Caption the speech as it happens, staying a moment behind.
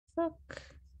Look.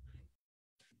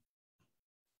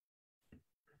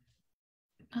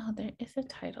 Oh, there is a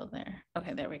title there.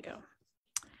 Okay, there we go.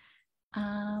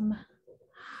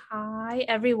 Hi,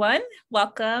 everyone.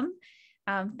 Welcome.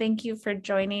 Thank you for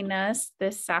joining us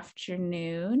this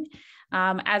afternoon.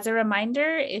 As a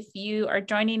reminder, if you are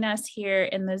joining us here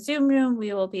in the Zoom room,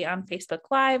 we will be on Facebook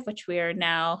Live, which we are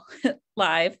now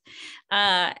live.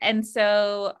 And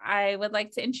so I would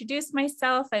like to introduce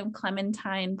myself. I'm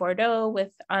Clementine Bordeaux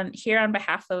here on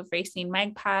behalf of Racing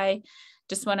Magpie.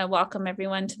 Just want to welcome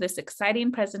everyone to this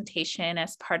exciting presentation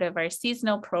as part of our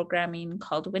seasonal programming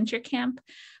called Winter Camp.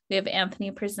 We have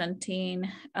Anthony presenting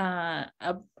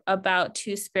about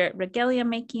Two-Spirit Regalia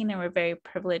making, and we're very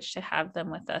privileged to have them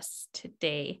with us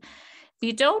today. If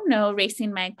you don't know,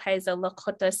 Racing Magpie is a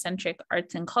Lakota-centric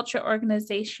arts and culture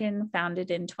organization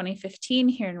founded in 2015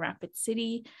 here in Rapid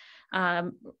City.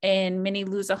 In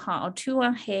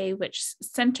Mini-Luzaha-Otuahe, which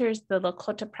centers the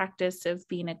Lakota practice of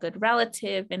being a good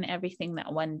relative in everything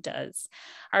that one does.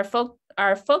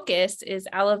 Our focus is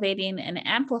elevating and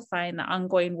amplifying the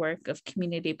ongoing work of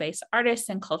community-based artists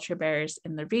and culture bearers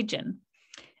in the region.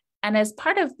 And as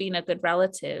part of being a good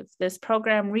relative, this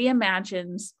program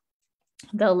reimagines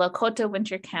the Lakota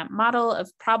Winter Camp model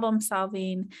of problem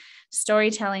solving,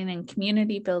 storytelling, and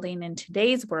community building in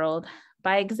today's world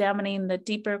by examining the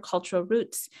deeper cultural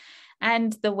roots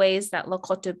and the ways that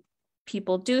Lakota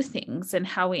people do things and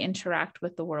how we interact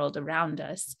with the world around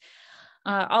us.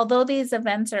 Although these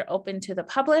events are open to the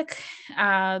public,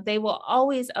 they will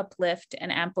always uplift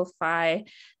and amplify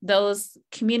those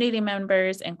community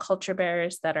members and culture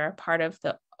bearers that are a part of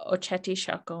the Oceti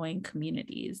Sakowin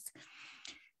communities.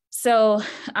 So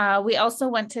we also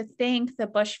want to thank the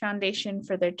Bush Foundation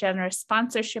for their generous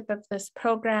sponsorship of this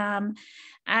program.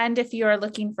 And if you are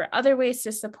looking for other ways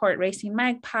to support Racing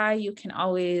Magpie, you can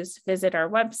always visit our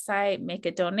website, make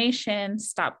a donation,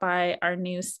 stop by our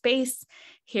new space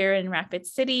here in Rapid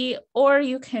City, or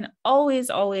you can always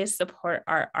support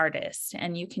our artists.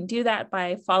 And you can do that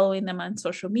by following them on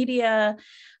social media,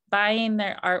 buying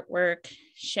their artwork,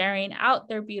 sharing out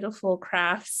their beautiful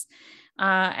crafts,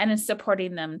 and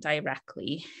supporting them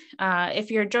directly.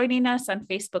 If you're joining us on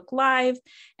Facebook Live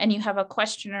and you have a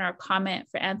question or a comment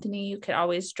for Anthony, you could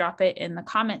always drop it in the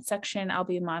comment section. I'll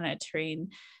be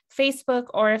monitoring Facebook,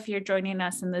 or if you're joining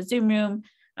us in the Zoom room,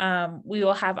 we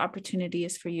will have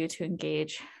opportunities for you to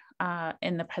engage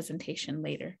in the presentation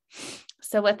later.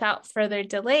 So without further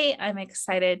delay, I'm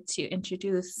excited to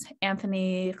introduce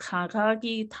Anthony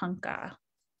Khangi Thanka.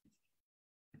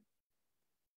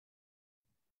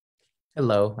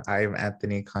 Hello, I'm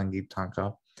Anthony Khangi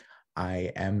Thanka.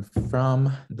 I am from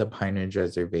the Pine Ridge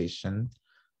Reservation.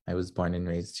 I was born and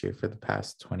raised here for the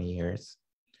past 20 years.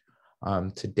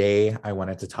 Today, I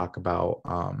wanted to talk about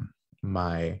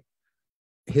my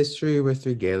history with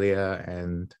Regalia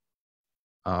and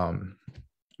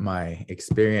my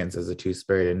experience as a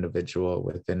two-spirit individual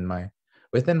within my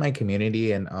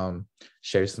community, and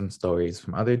share some stories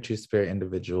from other two-spirit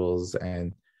individuals,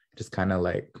 and just kind of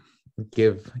like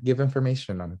give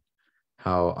information on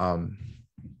how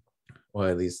well,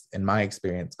 at least in my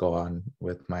experience, go on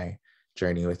with my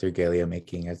journey with Regalia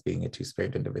making as being a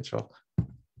two-spirit individual.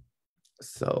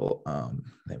 So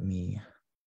let me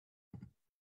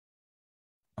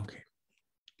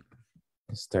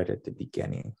start at the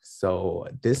beginning. So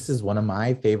this is one of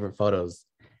my favorite photos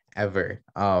ever.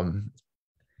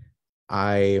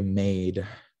 I made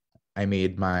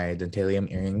my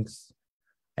dentalium earrings,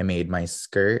 I made my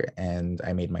skirt, and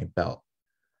I made my belt.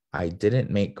 I didn't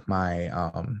make my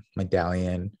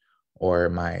medallion or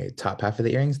my top half of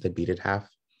the earrings, the beaded half,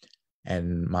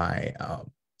 and my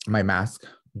mask.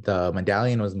 The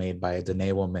medallion was made by a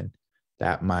Dene woman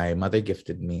that my mother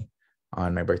gifted me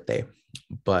on my birthday.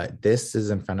 But this is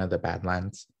in front of the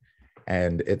Badlands,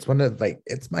 and it's one of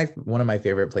my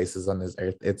favorite places on this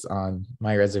earth. It's on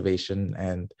my reservation,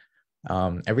 and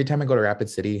every time I go to Rapid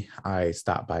City, I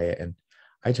stop by it and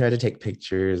I try to take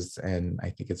pictures, and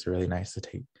I think it's a really nice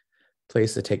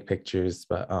place to take pictures.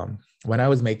 But when I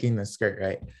was making this skirt,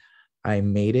 right, I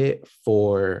made it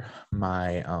for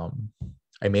my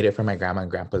grandma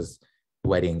and grandpa's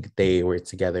wedding. They were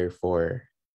together for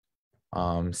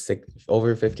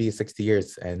over 50, 60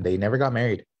 years, and they never got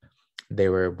married. They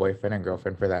were boyfriend and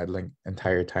girlfriend for that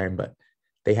entire time, but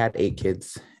they had 8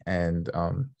 kids, and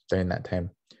during that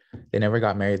time they never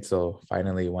got married. So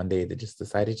finally one day they just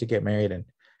decided to get married, and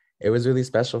it was really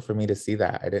special for me to see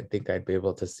that. I didn't think I'd be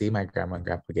able to see my grandma and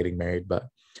grandpa getting married, but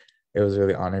it was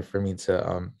really an honor for me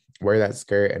to wear that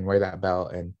skirt and wear that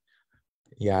belt. And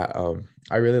yeah,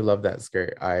 I really love that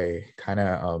skirt. I kind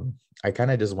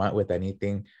of just went with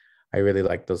anything I really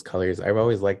like those colors. I've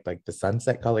always liked like the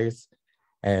sunset colors.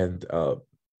 And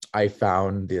I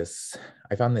found this,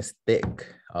 I found this thick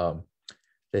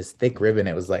ribbon.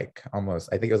 It was like almost,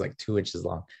 I think it was like 2 inches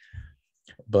long.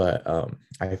 But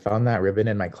I found that ribbon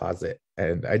in my closet,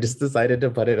 and I just decided to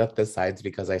put it up the sides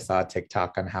because I saw a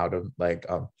TikTok on how to like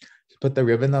put the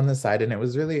ribbon on the side, and it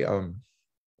was really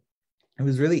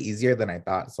easier than I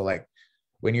thought. So like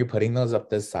when you're putting those up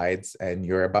the sides and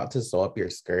you're about to sew up your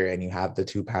skirt and you have the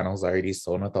two panels already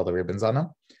sewn with all the ribbons on them,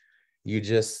 you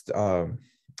just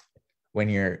when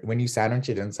you sandwich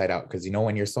it inside out, because you know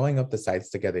when you're sewing up the sides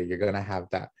together, you're gonna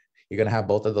have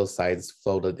both of those sides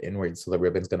folded inwards, so the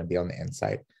ribbon's gonna be on the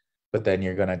inside. But then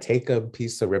you're gonna take a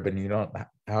piece of ribbon, you don't,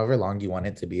 however long you want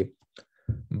it to be,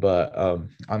 but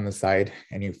on the side,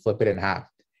 and you flip it in half,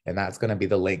 and that's gonna be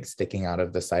the length sticking out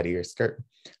of the side of your skirt.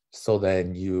 So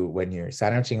then when you're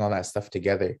sandwiching all that stuff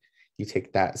together, you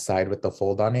take that side with the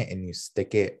fold on it and you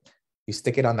stick it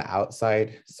on the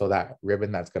outside, so that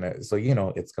ribbon that's gonna, so you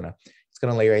know it's gonna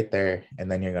lay right there,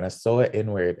 and then you're gonna sew it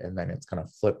inward, and then it's gonna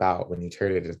flip out when you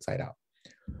turn it inside out.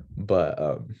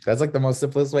 But that's like the most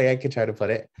simplest way I could try to put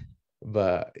it.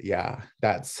 But yeah,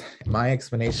 that's my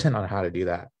explanation on how to do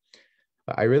that.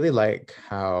 But I really like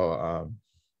how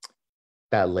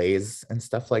that lays and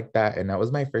stuff like that, and that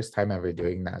was my first time ever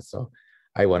doing that, so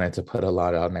I wanted to put a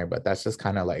lot on there. But that's just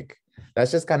kind of my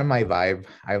vibe.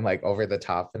 I'm like over the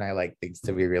top, and I like things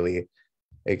to be really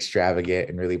extravagant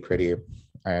and really pretty.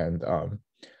 And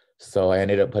so I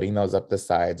ended up putting those up the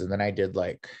sides, and then I did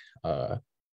like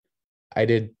I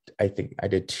think I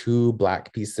did two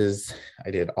black pieces.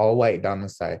 I did all white down the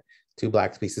side, two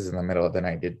black pieces in the middle, then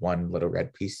I did one little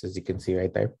red piece, as you can see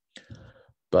right there.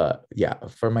 But yeah,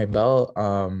 for my belt,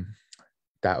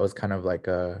 that was kind of like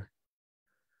a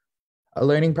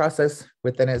learning process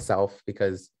within itself,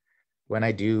 because when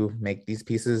I do make these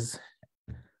pieces,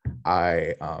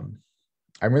 I'm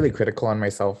really critical on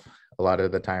myself a lot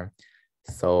of the time.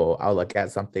 So I'll look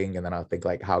at something and then I'll think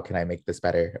like, how can I make this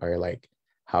better? Or like,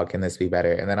 how can this be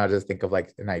better? And then I'll just think of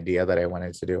like an idea that I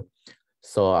wanted to do.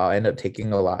 So I'll end up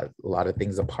taking a lot of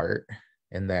things apart,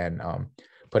 and then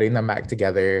putting them back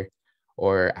together,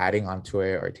 or adding onto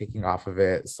it, or taking off of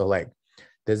it. So like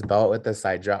this belt with the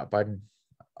side drop on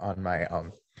my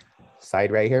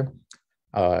side right here,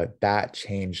 that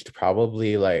changed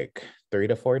probably like 3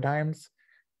 to 4 times.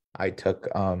 I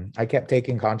kept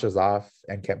taking conchas off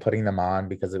and kept putting them on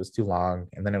because it was too long,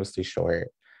 and then it was too short.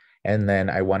 And then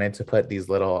I wanted to put these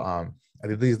little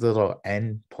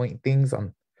end point things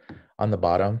on the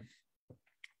bottom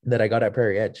that I got at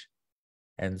Prairie Edge.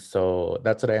 And so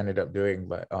that's what I ended up doing.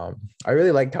 But I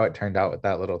really liked how it turned out with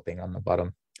that little thing on the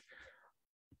bottom.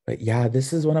 But yeah,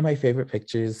 this is one of my favorite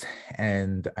pictures,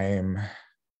 and I'm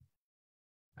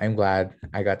glad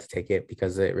I got to take it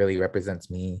because it really represents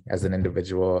me as an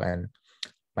individual and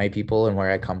my people and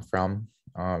where I come from.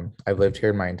 I've lived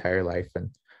here my entire life, and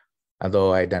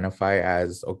although I identify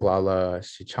as Oglala,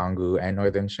 Chichangu, and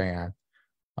Northern Cheyenne,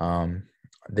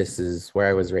 this is where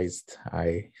I was raised.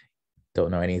 I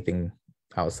don't know anything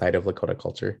outside of Lakota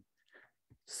culture.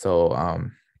 So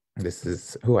this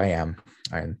is who I am.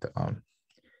 And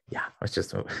yeah, let's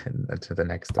just move to the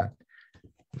next one.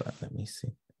 But let me see.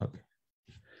 Okay.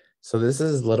 So this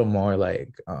is a little more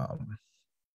like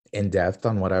in depth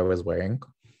on what I was wearing.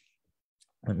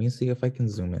 Let me see if I can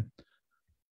zoom in.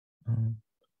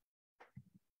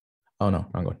 Oh no,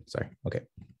 wrong one. Sorry. Okay.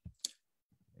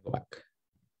 Go back.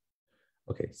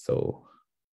 Okay, so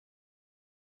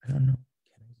I don't know.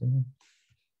 Can I zoom in?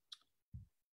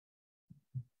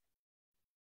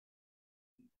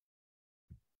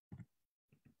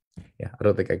 Yeah, I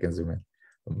don't think I can zoom in.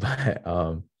 But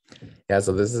yeah,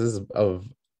 so this is of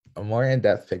a more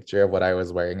in-depth picture of what I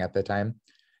was wearing at the time.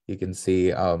 You can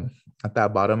see at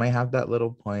that bottom I have that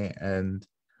little point, and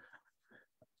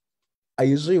I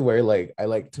usually wear I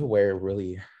like to wear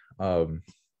really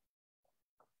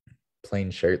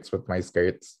plain shirts with my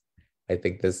skirts. I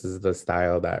think this is the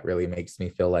style that really makes me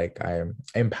feel like I'm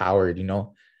empowered, you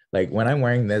know? Like when I'm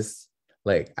wearing this,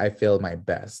 like I feel my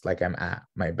best, like I'm at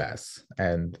my best,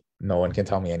 and no one can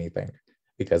tell me anything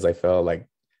because I feel like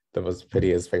the most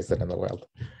prettiest person in the world.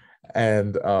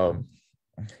 And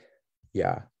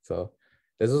yeah, so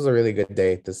this was a really good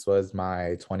day. This was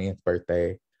my 20th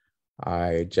birthday.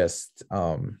 I just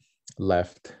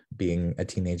left being a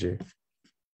teenager,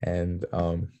 and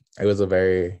it was a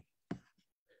very,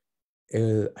 it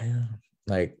was, I don't know,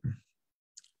 like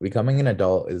becoming an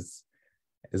adult is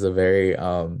a very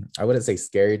I wouldn't say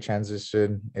scary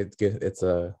transition. It's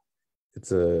a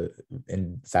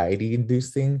anxiety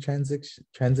inducing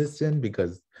transition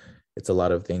because it's a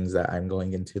lot of things that I'm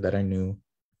going into that are new.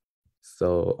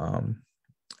 So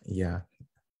yeah,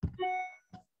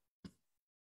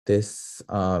 this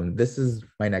is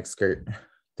my next skirt.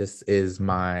 This is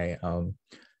my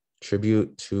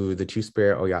tribute to the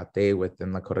two-spirit Oyate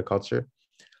within Lakota culture.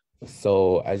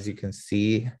 So as you can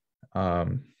see,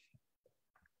 um,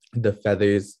 the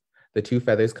feathers, the two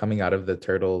feathers coming out of the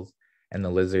turtles and the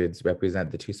lizards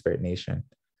represent the two-spirit nation.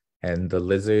 And the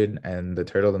lizard and the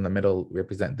turtle in the middle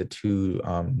represent the two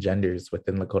genders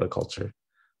within Lakota culture.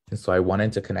 And so I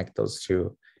wanted to connect those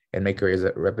two and make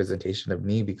a representation of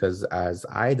me, because as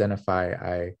I identify,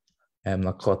 I am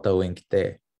Lakota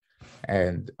Winkte.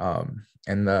 And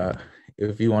the,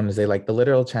 if you want to say, like, the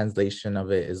literal translation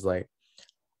of it is like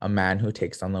a man who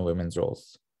takes on the women's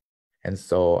roles. And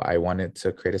so I wanted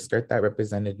to create a skirt that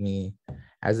represented me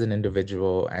as an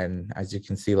individual. And as you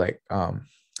can see, like,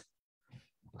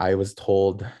 I was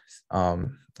told a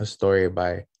story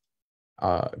by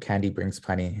Candy Brings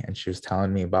Plenty, and she was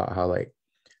telling me about how, like,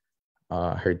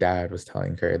 her dad was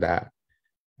telling her that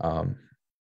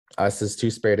us as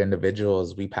two-spirit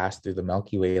individuals, we pass through the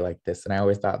Milky Way like this. And I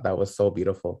always thought that was so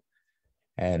beautiful.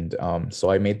 And so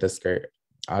I made the skirt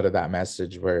out of that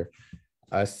message, where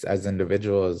us as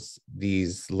individuals,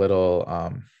 these little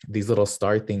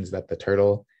star things that the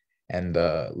turtle and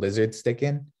the lizard stick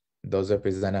in, those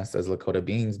represent us as Lakota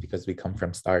beings, because we come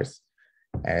from stars.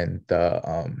 And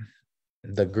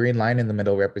the green line in the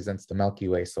middle represents the Milky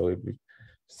Way.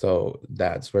 So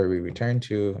that's where we return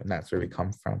to, and that's where we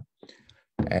come from.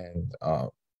 And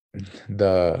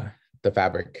the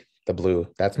fabric, the blue,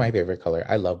 that's my favorite color.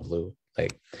 I love blue.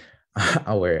 Like,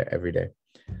 I'll wear it every day.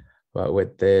 But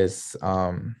with this,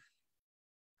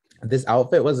 this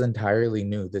outfit was entirely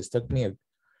new. This took me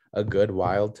a good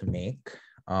while to make.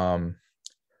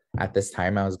 At this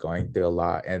time, I was going through a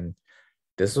lot, and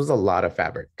this was a lot of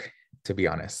fabric, to be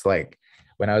honest. Like,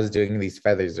 when I was doing these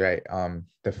feathers, right,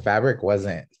 the fabric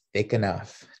wasn't thick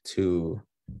enough to,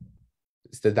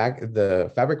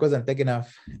 the fabric wasn't thick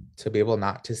enough to be able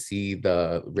not to see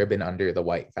the ribbon under the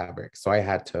white fabric. So I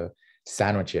had to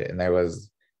sandwich it, and there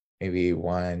was maybe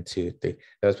 1, 2, 3.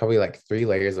 There was probably like 3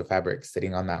 layers of fabric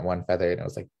sitting on that one feather, and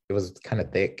it was kind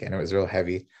of thick, and it was real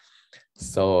heavy.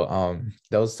 So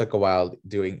those took a while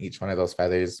doing each one of those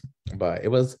feathers, but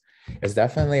it's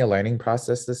definitely a learning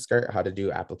process, this skirt, how to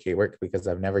do applique work, because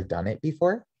I've never done it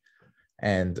before.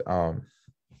 And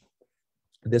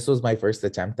this was my first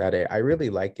attempt at it. I really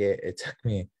like it. It took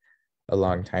me a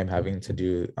long time having to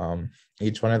do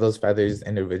each one of those feathers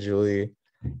individually.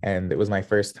 And it was my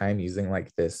first time using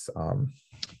like this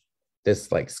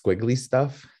like squiggly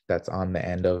stuff that's on the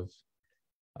end of,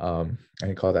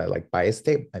 I call that like bias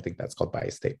tape. I think that's called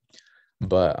bias tape.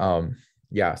 But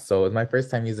yeah, so it was my first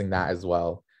time using that as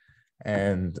well.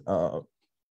 And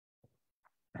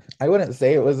I wouldn't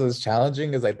say it was as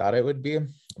challenging as I thought it would be,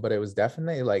 but it was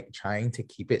definitely like trying to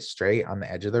keep it straight on the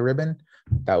edge of the ribbon.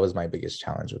 That was my biggest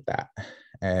challenge with that.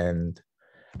 And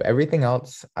but everything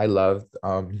else I loved.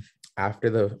 After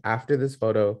this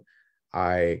photo,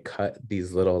 I cut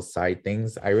these little side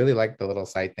things. I really like the little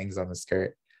side things on the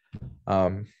skirt.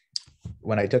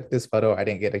 When I took this photo, I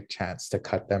didn't get a chance to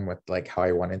cut them with like how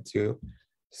I wanted to.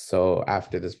 So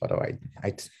after this photo,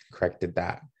 I corrected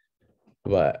that.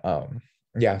 But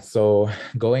yeah, so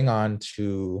going on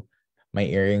to my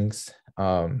earrings,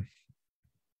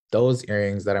 those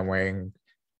earrings that I'm wearing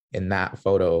in that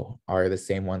photo are the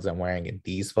same ones I'm wearing in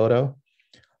these photo,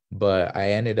 but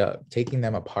I ended up taking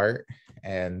them apart.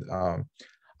 And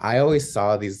I always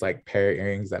saw these like pair of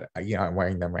earrings that, you know, I'm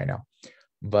wearing them right now,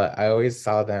 but I always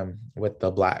saw them with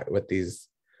the black, with these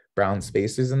brown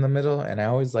spaces in the middle. And I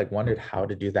always like wondered how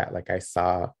to do that. Like, I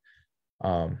saw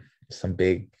some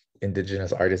big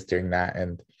indigenous artists doing that.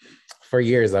 And for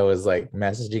years I was like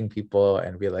messaging people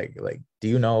and be like, do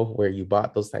you know where you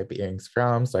bought those type of earrings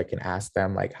from? So I can ask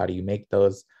them, like, how do you make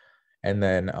those? And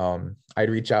then I'd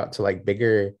reach out to like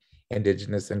bigger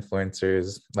indigenous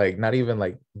influencers, like not even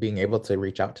like being able to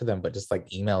reach out to them, but just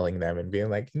like emailing them and being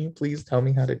like, can you please tell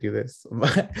me how to do this?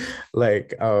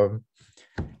 Like,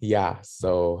 yeah,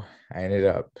 so I ended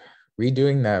up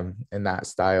redoing them in that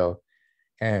style.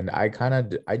 And I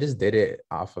just did it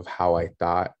off of how I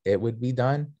thought it would be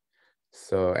done.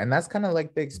 So, and that's kind of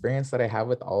like the experience that I have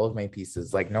with all of my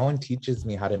pieces. Like, no one teaches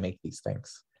me how to make these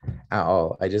things at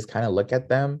all. I just kind of look at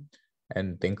them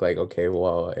and think like, okay,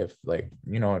 well, if like,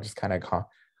 you know, just kind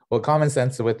of common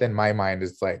sense within my mind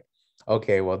is like,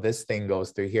 okay, well, this thing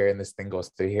goes through here and this thing goes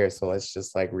through here, so let's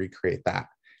just like recreate that.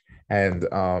 And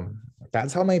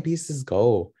that's how my pieces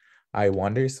go. I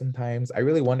wonder sometimes, I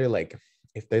really wonder like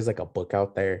if there's like a book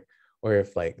out there, or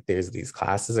if like there's these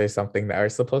classes or something that are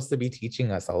supposed to be teaching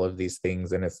us all of these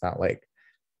things, and it's not like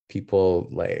people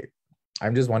like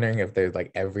I'm just wondering if there's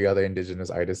like every other Indigenous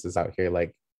artist is out here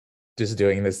like just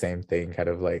doing the same thing, kind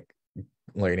of like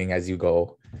learning as you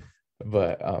go.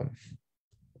 But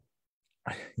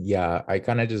yeah, I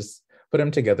kind of just put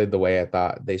them together the way I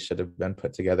thought they should have been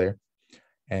put together.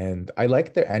 And I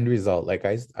like the end result. Like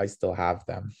I still have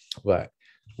them, but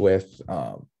with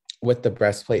the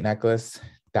breastplate necklace,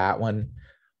 that one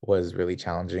was really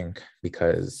challenging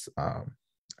because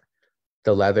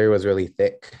the leather was really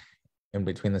thick in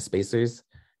between the spacers,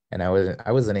 and I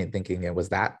wasn't thinking it was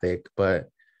that thick, but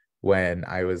when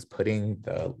I was putting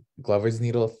the glover's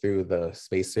needle through the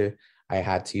spacer, I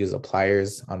had to use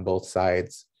pliers on both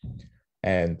sides,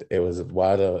 and it was a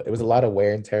lot of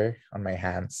wear and tear on my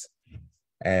hands,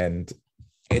 and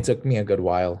it took me a good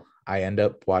while. I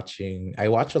watch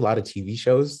a lot of TV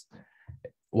shows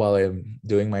while I'm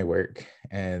doing my work,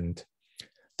 and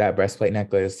that breastplate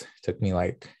necklace took me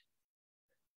like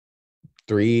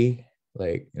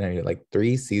like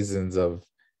 3 seasons of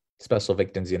Special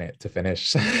Victims Unit to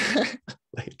finish.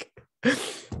 like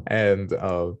and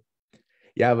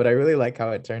yeah, but I really like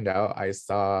how it turned out. I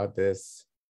saw this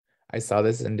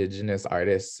Indigenous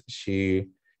artist. She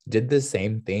did the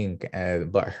same thing, and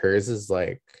but hers is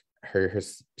like her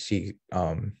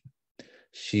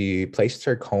she placed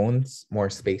her cones more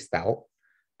spaced out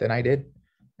than I did.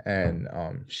 And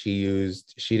she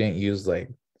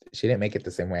didn't make it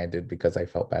the same way I did because I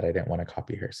felt bad. I didn't want to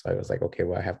copy her. So I was like, okay,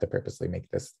 well, I have to purposely make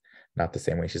this not the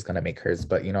same way she's gonna make hers.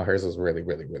 But hers was really,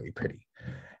 really, really pretty.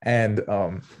 And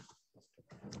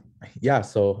yeah,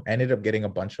 so I ended up getting a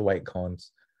bunch of white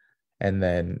cones and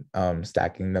then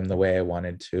stacking them the way I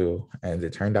wanted to. And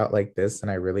it turned out like this. And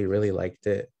I really, really liked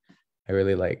it. I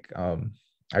really like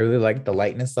the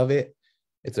lightness of it.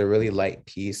 It's a really light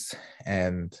piece,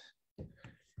 and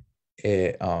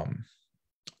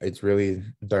it's really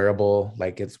durable,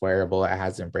 like it's wearable, it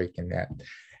hasn't broken yet.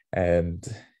 And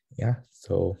yeah,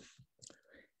 so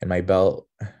and my belt,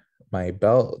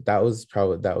 that was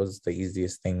the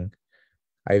easiest thing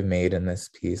I've made in this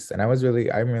piece. And I'm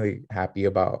really happy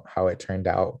about how it turned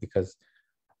out, because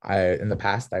in the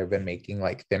past I've been making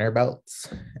like thinner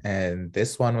belts, and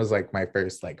this one was like my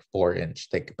first like 4-inch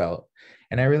thick belt.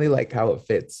 And I really like how it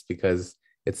fits because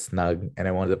it's snug and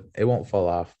it won't fall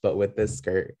off. But with this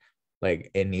skirt,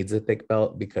 like it needs a thick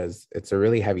belt because it's a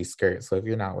really heavy skirt. So if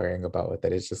you're not wearing a belt with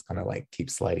it, it's just gonna like keep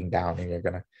sliding down and you're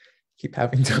gonna keep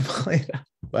having to pull it up.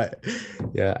 But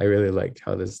yeah, I really liked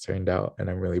how this turned out and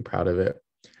I'm really proud of it.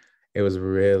 It was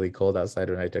really cold outside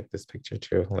when I took this picture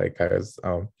too. Like I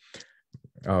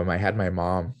had my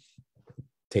mom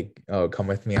come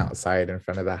with me outside in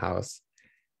front of the house,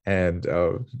 and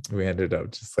we ended up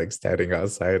just like standing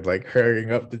outside, like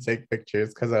hurrying up to take pictures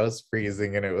because I was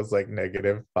freezing and it was like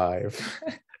 -5.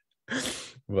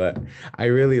 But I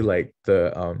really liked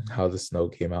the how the snow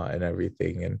came out and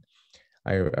everything, and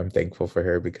I'm thankful for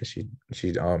her because she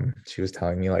was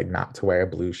telling me like not to wear a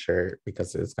blue shirt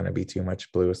because it's gonna be too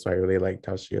much blue. So I really liked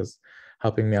how she was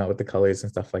helping me out with the colors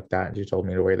and stuff like that. And she told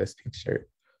me to wear this pink shirt.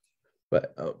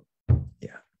 But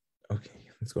yeah, okay,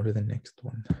 let's go to the next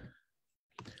one.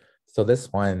 So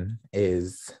this one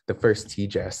is the first tea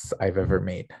dress I've ever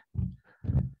made.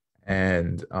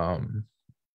 And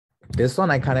this one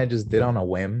I kind of just did on a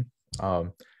whim.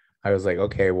 I was like,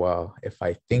 okay, well, if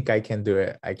I think I can do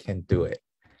it, I can do it.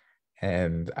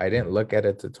 And I didn't look at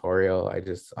a tutorial. I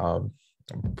just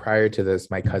prior to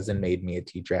this, my cousin made me a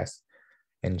tea dress,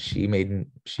 and she made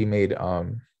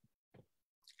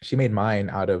mine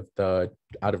out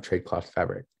of trade cloth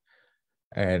fabric.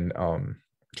 And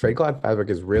trade cloth fabric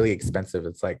is really expensive.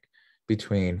 It's like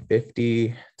between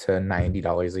 $50 to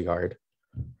 $90 a yard.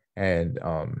 And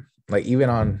like even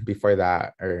on before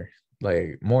that, or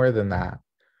like more than that.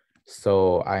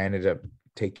 So I ended up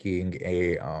taking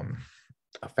a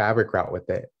fabric route with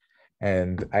it.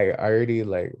 And I already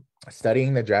like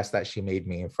studying the dress that she made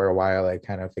me for a while. I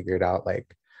kind of figured out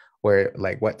like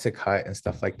what to cut and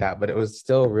stuff like that. But it was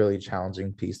still a really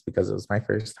challenging piece because it was my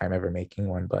first time ever making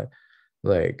one. But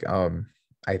like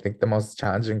I think the most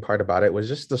challenging part about it was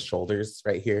just the shoulders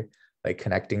right here. Like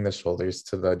connecting the shoulders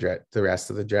to the rest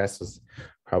of the dress was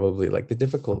probably like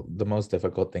the most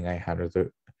difficult thing I had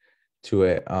to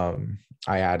it.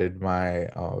 I added my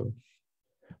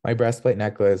breastplate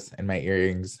necklace and my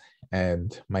earrings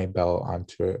and my belt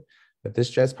onto it. But this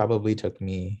dress probably took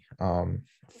me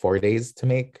 4 days to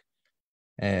make.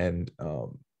 And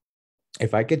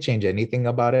if I could change anything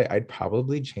about it, I'd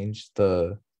probably change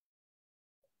the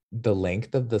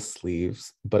length of the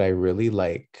sleeves, but I really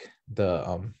like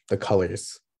the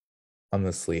colors on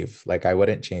the sleeve. Like I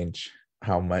wouldn't change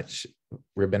how much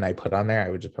ribbon I put on there. I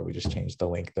would probably just change the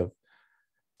length of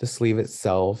the sleeve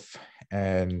itself.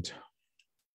 And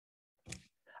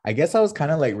I guess I was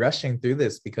kind of like rushing through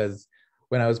this because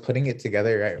when I was putting it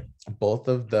together, right, both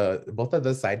of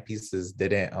the side pieces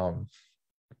didn't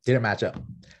match up.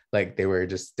 Like they were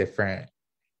just different.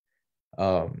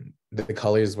 The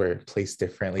colors were placed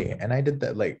differently. And I did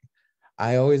that, like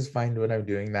I always find when I'm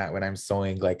doing that, when I'm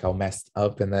sewing, like I'll mess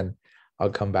up and then I'll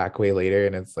come back way later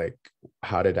and it's like,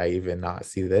 how did I even not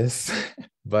see this?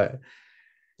 But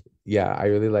yeah, I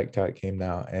really liked how it came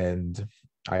out, and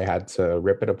I had to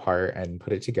rip it apart and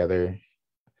put it together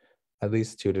at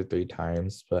least 2 to 3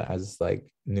 times. But as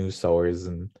like new sewers,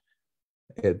 and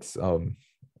it's I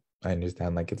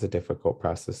understand like it's a difficult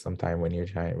process sometimes when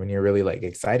you're really like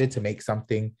excited to make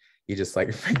something, you just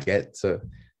like forget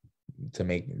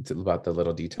about the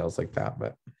little details like that.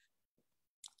 But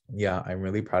yeah, I'm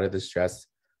really proud of this dress.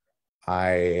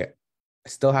 I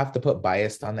still have to put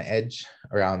bias on the edge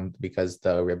around because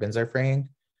the ribbons are fraying,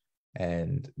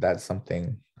 and that's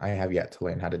something I have yet to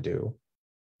learn how to do,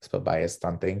 is put bias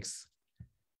on things.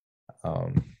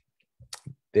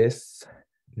 This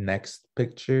next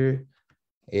picture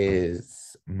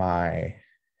is my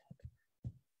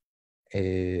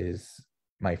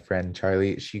friend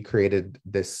Charlie. She created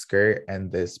this skirt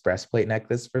and this breastplate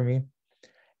necklace for me,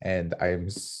 and I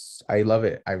love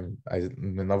it. I'm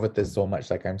in love with this so much.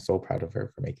 Like I'm so proud of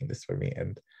her for making this for me,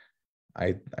 and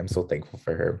I'm so thankful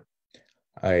for her.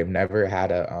 I've never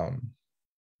had a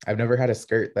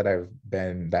skirt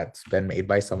that's been made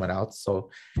by someone else. So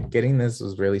getting this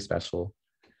was really special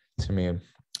to me,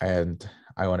 and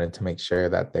I wanted to make sure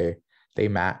that they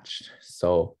matched.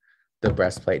 So the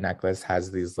breastplate necklace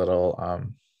has these little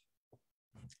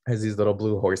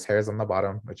blue horse hairs on the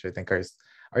bottom, which I think are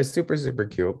super super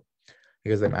cute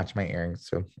because they match my earrings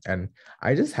too. And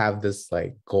I just have this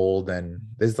like gold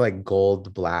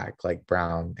black like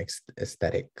brown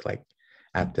aesthetic, like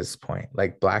at this point,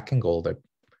 like black and gold are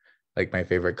like my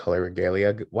favorite color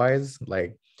regalia wise.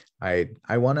 Like I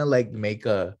want to make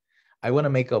a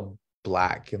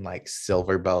black and like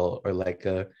silver belt, or like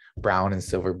a brown and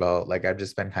silver belt. Like I've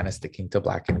just been kind of sticking to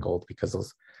black and gold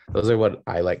because those are what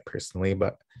I like personally.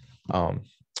 But I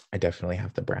definitely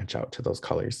have to branch out to those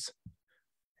colors.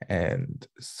 And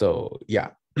so yeah,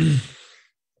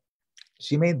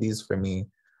 she made these for me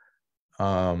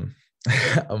a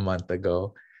month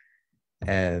ago,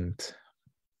 and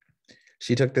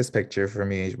she took this picture for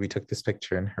me. We took this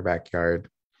picture in her backyard,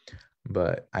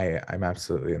 but I'm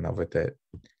absolutely in love with it.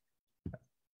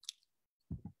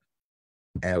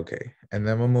 Okay, and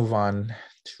then we'll move on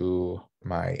to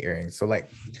my earrings. So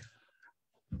like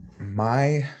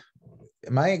my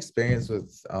experience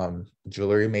with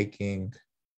jewelry making,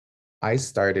 I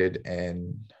started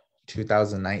in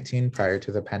 2019 prior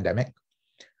to the pandemic.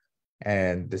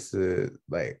 And this is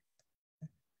like,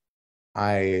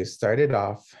 I started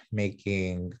off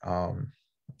making,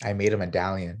 I made a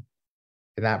medallion,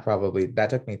 and that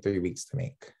took me 3 weeks to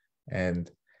make. And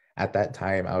at that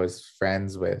time I was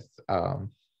friends with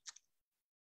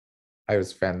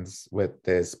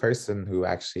this person who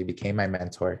actually became my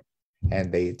mentor,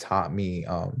 and they taught me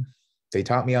a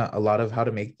lot of how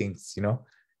to make things.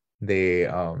 They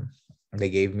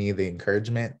gave me the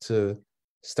encouragement to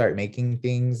start making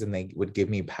things, and they would give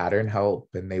me pattern help,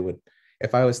 and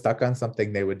if I was stuck on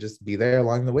something, they would just be there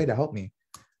along the way to help me.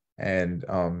 And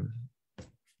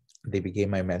they became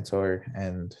my mentor,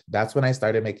 and that's when I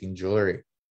started making jewelry,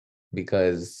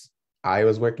 because I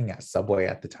was working at Subway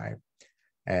at the time.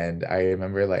 And I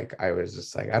remember like I was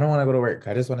just like, I don't want to go to work,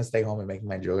 I just want to stay home and make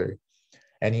my jewelry.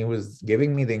 And he was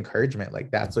giving me the encouragement, like,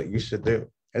 that's what you should do.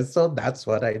 And so that's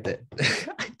what I did.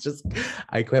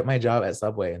 I quit my job at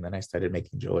Subway, and then I started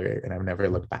making jewelry, and I've never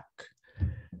looked back.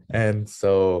 And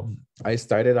so I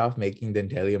started off making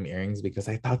dentalium earrings because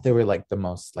I thought they were like the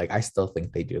most, like, I still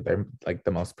think they do. They're like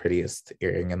the most prettiest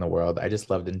earring in the world. I just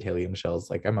love dentalium shells.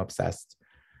 Like I'm obsessed.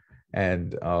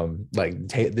 And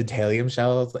dentalium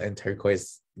shells and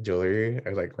turquoise jewelry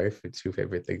are like my two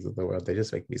favorite things in the world. They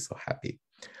just make me so happy.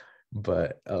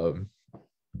 But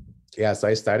yeah, so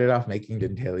I started off making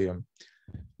dentalium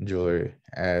jewelry,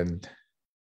 and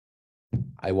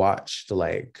I watched two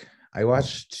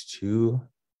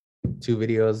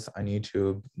videos on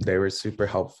YouTube. They were super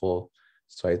helpful.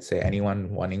 So I'd say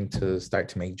anyone wanting to start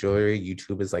to make jewelry,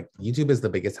 YouTube is the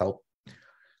biggest help.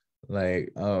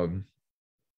 Like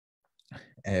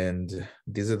and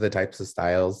these are the types of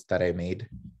styles that I made.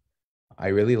 I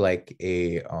really like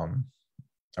a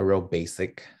real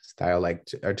basic style, like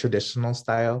a traditional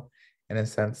style in a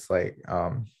sense. Like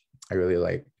I really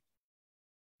like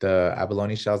the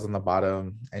abalone shells on the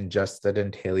bottom and just the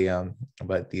dentalium.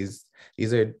 But these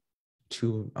are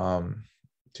two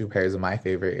pairs of my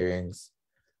favorite earrings.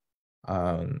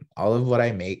 All of what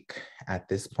I make at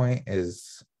this point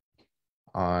is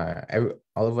all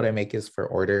of what I make is for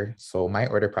order. So my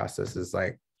order process is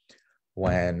like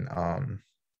when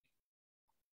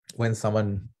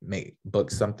someone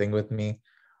books something with me,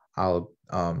 I'll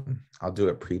do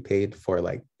it prepaid for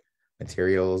like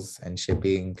materials and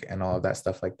shipping and all of that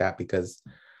stuff like that, because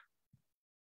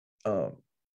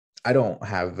I don't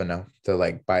have enough to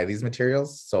like buy these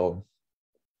materials. So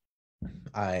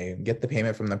I get the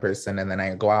payment from the person, and then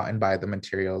I go out and buy the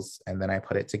materials, and then I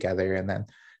put it together, and then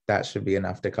that should be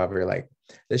enough to cover like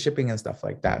the shipping and stuff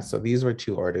like that. So these were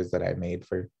 2 orders that I made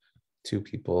for 2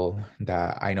 people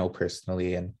that I know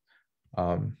personally, and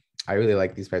I really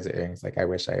like these pairs of earrings. Like I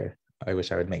wish I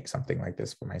would make something like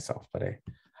this for myself, but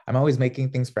I'm always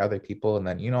making things for other people, and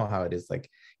then you know how it is. Like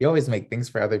you always make things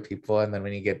for other people, and then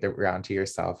when you get around to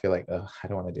yourself, you're like, oh, I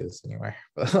don't want to do this anymore.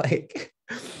 But like,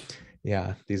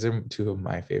 yeah, these are 2 of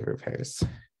my favorite pairs.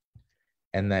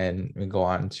 And then we go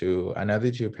on to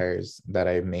another 2 pairs that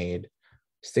I made,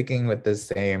 sticking with the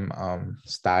same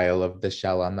style of the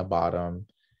shell on the bottom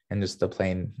and just the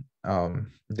plain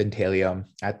dentalium.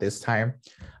 At this time,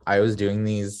 I was doing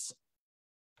these.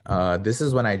 This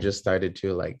is when I just started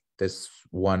to like, this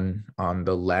one on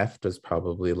the left was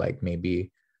probably like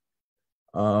maybe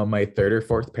my 3rd or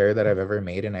 4th pair that I've ever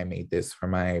made, and I made this for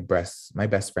my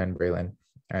best friend Braylon.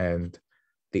 And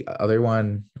the other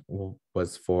one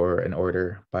was for an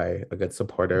order by a good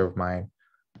supporter of mine.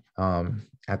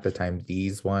 At the time,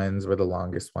 these ones were the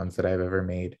longest ones that I've ever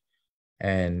made,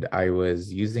 and I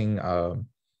was using a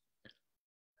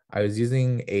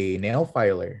nail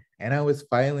filer, and I was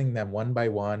filing them one by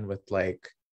one with like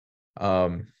a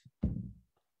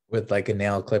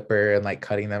nail clipper, and like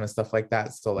cutting them and stuff like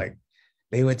that. So like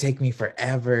they would take me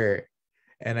forever,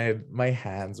 and my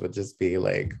hands would just be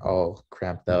like all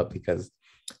cramped up because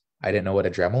I didn't know what a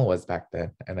Dremel was back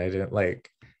then. And I didn't like,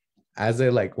 as I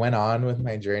like went on with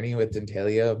my journey with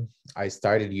dentalia, I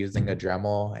started using a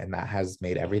Dremel, and that has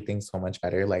made everything so much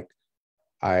better. Like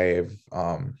I've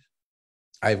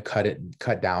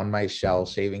cut down my shell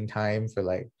shaving time for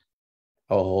like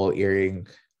a whole earring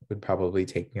would probably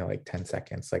take me like 10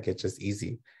 seconds. Like it's just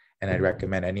easy. And I'd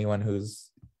recommend anyone who's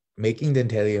making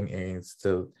dentalium earrings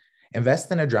to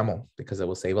invest in a Dremel, because it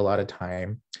will save a lot of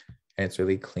time and it's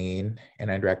really clean.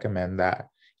 And I'd recommend that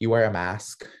you wear a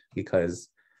mask, because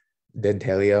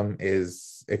dentalium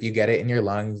is, if you get it in your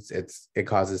lungs, it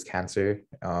causes cancer.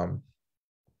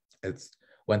 It's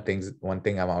one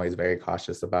thing I'm always very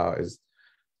cautious about is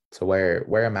to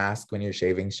wear a mask when you're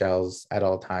shaving shells at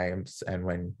all times, and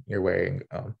when you're wearing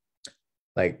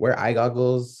like wear eye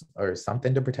goggles or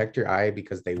something to protect your eye,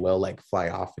 because they will like fly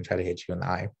off and try to hit you in the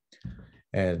eye,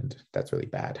 and that's really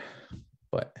bad.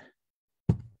 But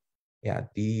yeah,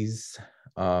 these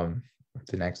the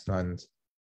next ones,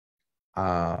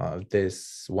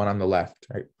 this one on the left,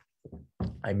 right,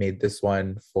 I made this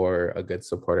one for a good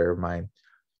supporter of mine.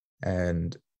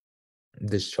 And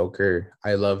this choker,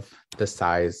 I love the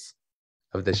size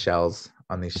of the shells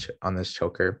on this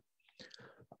choker.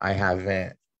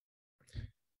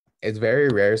 It's very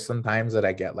rare sometimes that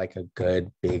I get like a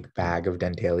good big bag of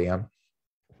dentalium,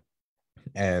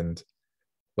 and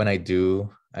when I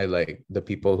do, I like the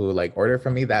people who like order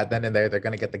from me that then and there, they're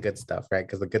gonna get the good stuff, right?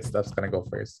 Because the good stuff's gonna go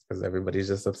first, because everybody's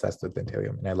just obsessed with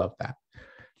dentalium, and I love that.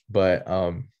 But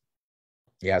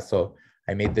yeah, so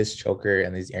I made this choker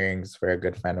and these earrings for a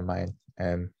good friend of mine,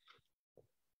 and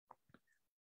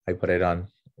I put it on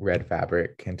red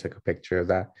fabric and took a picture of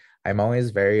that. I'm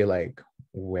always very like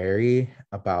wary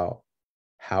about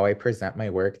how I present my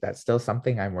work. That's still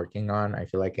something I'm working on. I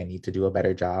feel like I need to do a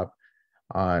better job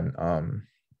on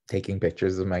taking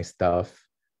pictures of my stuff.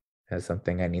 That's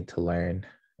something I need to learn.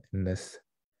 And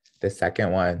the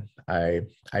second one I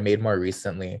made more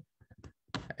recently,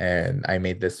 and I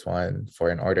made this one for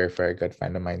an order for a good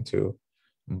friend of mine too.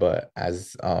 But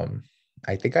as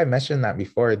I think I mentioned that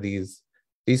before, these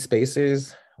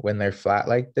spacers, when they're flat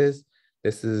like this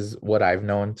is what I've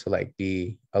known to like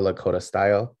be a Lakota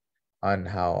style, on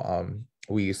how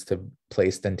we used to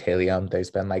place dentalium.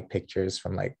 There's been like pictures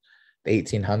from like the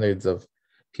 1800s of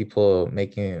people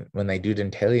making, when they do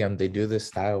dentalium, they do this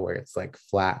style where it's like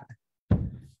flat.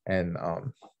 And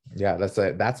yeah,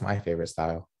 that's my favorite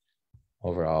style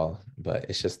overall. But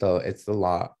it's just it's a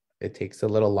lot. It takes a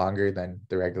little longer than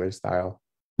the regular style.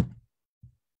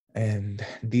 And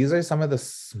these are some of the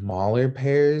smaller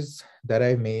pairs that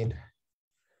I've made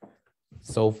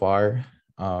so far.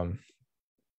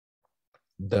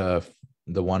 The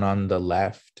one on the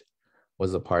left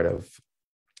was a part of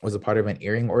an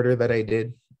earring order that I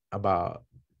did about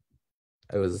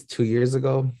it was 2 years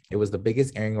ago. It was the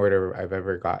biggest earring order I've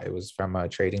ever got. It was from a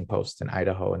trading post in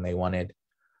Idaho, and they wanted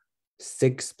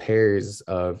 6 pairs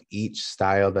of each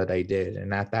style that I did.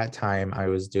 And at that time, I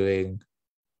was doing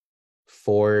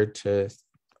 4 tier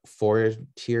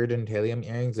dentalium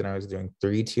earrings, and I was doing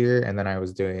 3 tier, and then I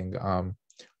was doing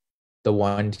the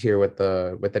 1 tier with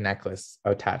the necklace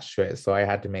attached to it. So I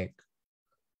had to make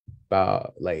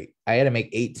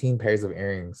 18 pairs of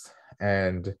earrings,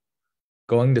 and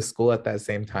going to school at that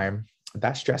same time,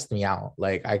 that stressed me out.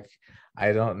 Like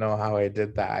I don't know how I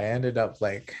did that. I ended up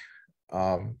like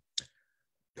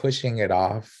pushing it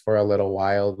off for a little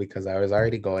while because I was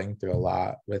already going through a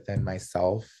lot within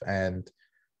myself. And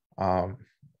I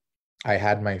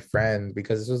had my friend,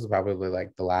 because this was probably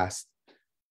like the last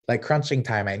like crunching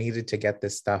time. I needed to get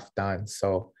this stuff done.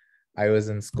 So I was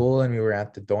in school and we were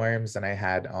at the dorms, and I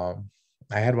had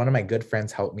one of my good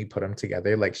friends help me put them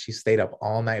together. Like she stayed up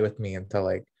all night with me until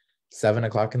like 7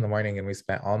 o'clock in the morning, and we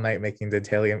spent all night making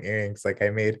dentalium earrings. Like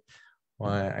I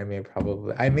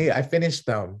finished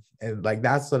them, and like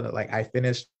that's what, like I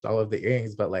finished all of the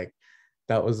earrings, but like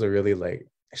that was a really like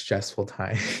stressful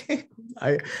time.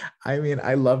 I I mean,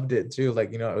 I loved it too.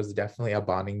 Like, it was definitely a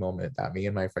bonding moment that me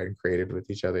and my friend created with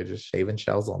each other, just shaving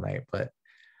shells all night. But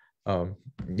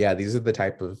yeah, these are the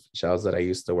type of shells that I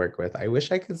used to work with. I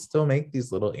wish I could still make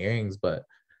these little earrings, but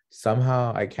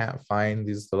somehow I can't find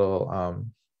these little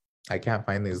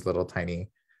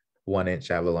tiny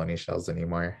 1-inch abalone shells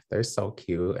anymore. They're so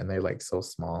cute and they're like so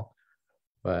small.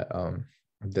 But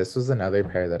this was another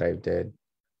pair that I did.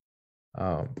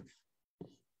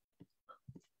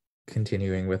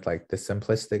 Continuing with like the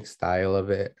simplistic style of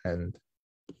it, and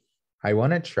I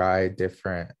want to try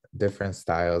different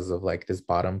styles of like this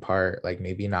bottom part, like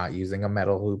maybe not using a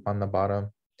metal hoop on the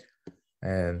bottom,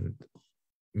 and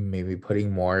maybe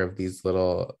putting more of these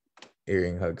little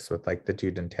earring hooks with like the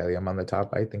 2 dentalium on the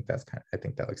top. I think that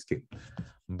looks cute.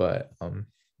 But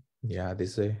yeah,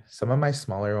 these are some of my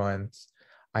smaller ones.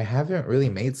 I haven't really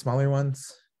made smaller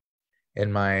ones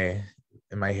in my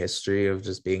history of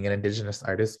just being an Indigenous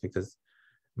artist, because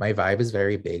my vibe is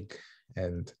very big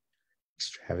and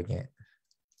extravagant.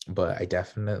 But I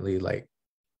definitely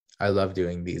I love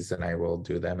doing these, and I will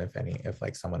do them if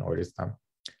like someone orders them.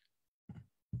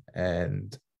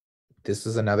 And this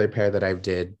is another pair that I've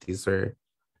did.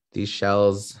 These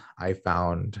shells I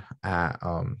found at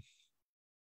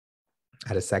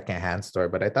a secondhand store,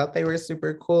 but I thought they were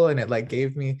super cool, and it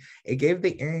gave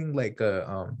the earring like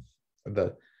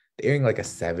the earring like a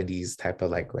 70s type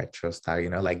of like retro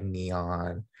style, like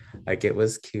neon. Like it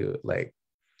was cute.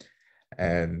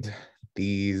 And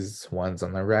these ones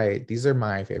on the right, these are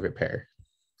my favorite pair.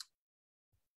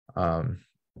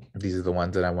 These are the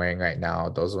ones that I'm wearing right now.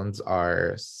 Those ones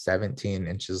are 17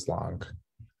 inches long.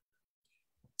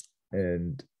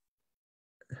 And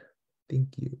thank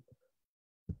you,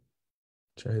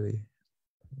 Charlie.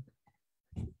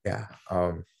 Yeah.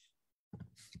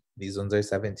 These ones are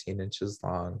 17 inches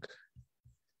long.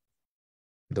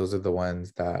 Those are the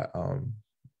ones that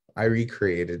I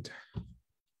recreated.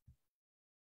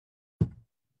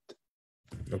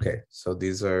 Okay, so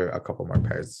these are a couple more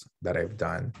pairs that I've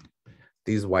done.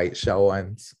 These white shell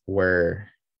ones were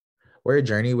a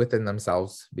journey within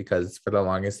themselves, because for the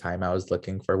longest time I was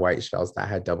looking for white shells that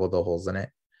had double the holes in it.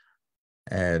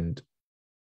 And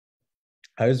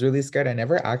I was really scared. I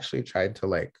never actually tried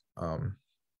to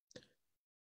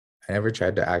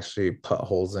actually put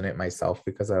holes in it myself,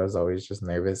 because I was always just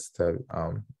nervous to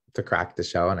crack the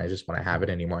shell, and I just want to have it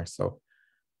anymore. So,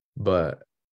 but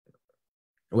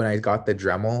when I got the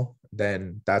Dremel,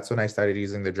 then that's when I started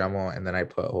using the Dremel, and then I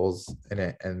put holes in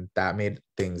it, and that made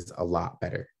things a lot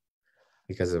better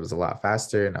because it was a lot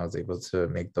faster, and I was able to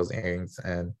make those earrings.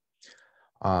 And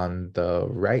on the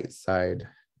right side,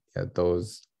 yeah,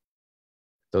 those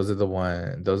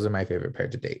are my favorite pair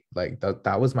to date. Like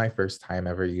that was my first time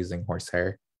ever using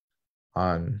horsehair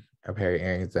on a pair of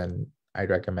earrings, and I'd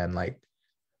recommend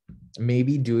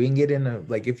maybe doing it in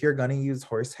if you're gonna use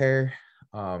horsehair.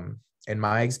 In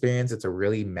my experience, it's a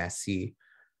really messy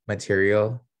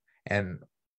material, and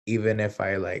even if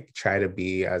I try to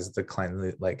be as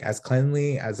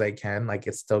cleanly as I can,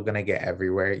 it's still gonna get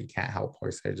everywhere. You can't help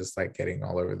horsehair just getting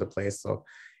all over the place. So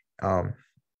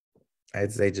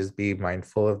I'd say just be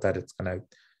mindful of that. It's gonna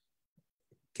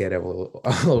get all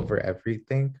over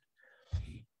everything.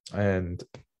 And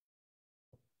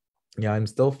yeah, I'm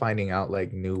still finding out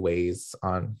new ways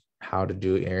on how to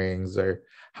do earrings, or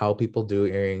how people do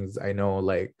earrings. I know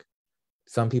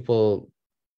some people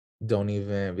don't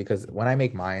even, because when I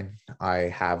make mine, I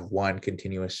have one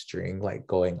continuous string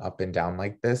going up and down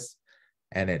like this,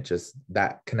 and it just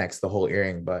that connects the whole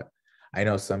earring. But I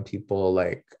know some people,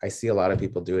 like, I see a lot of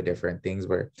people do different things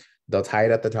where they'll tie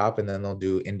it at the top and then they'll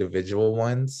do individual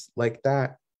ones like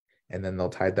that. And then they'll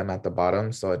tie them at the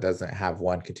bottom so it doesn't have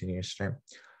one continuous string.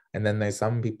 And then there's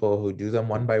some people who do them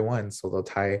one by one. So they'll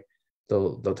tie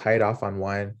it off on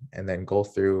one and then go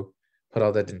through, put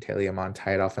all the dentalium on,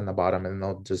 tie it off in the bottom, and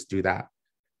they'll just do that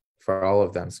for all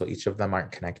of them. So each of them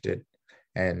aren't connected.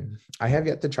 And I have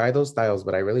yet to try those styles,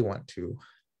 but I really want to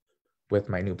with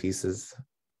my new pieces.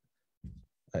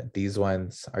 These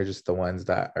ones are just the ones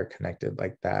that are connected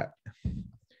like that.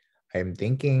 I'm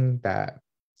thinking that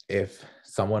if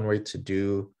someone were to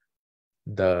do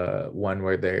the one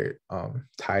where they're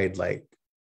tied like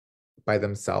by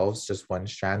themselves, just one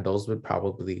strand, those would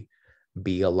probably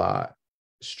be a lot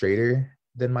straighter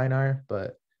than mine are.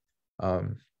 But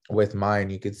with mine,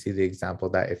 you could see the example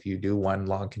that if you do one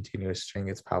long continuous string,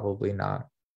 it's probably not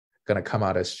going to come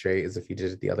out as straight as if you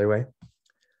did it the other way.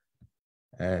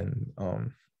 And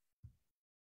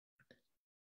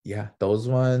yeah, those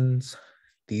ones,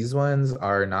 these ones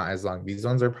are not as long. These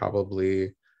ones are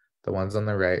probably, the ones on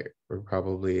the right were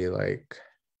probably like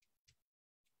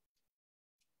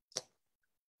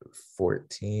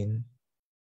 14,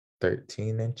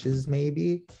 13 inches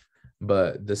maybe,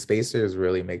 but the spacers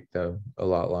really make them a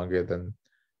lot longer than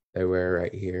they were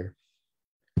right here.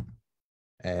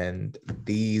 And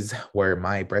these were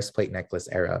my breastplate necklace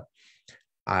era.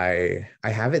 I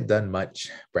haven't done much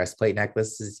breastplate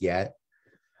necklaces yet.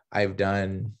 I've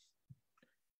done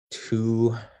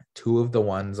two of the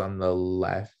ones on the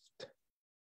left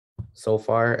so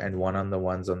far and one on the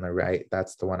ones on the right.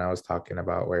 That's the one I was talking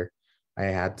about where I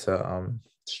had to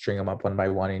string them up one by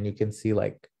one. And you can see,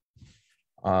 like,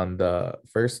 on the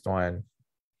first one,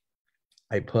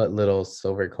 I put little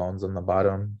silver cones on the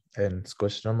bottom and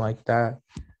squished them like that.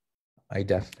 I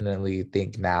definitely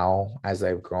think now, as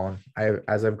I've grown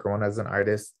as an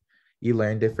artist, you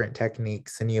learn different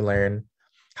techniques and you learn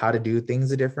how to do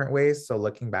things a different ways. So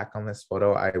looking back on this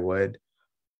photo, I would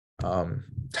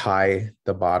tie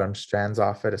the bottom strands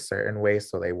off it a certain way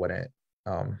so they wouldn't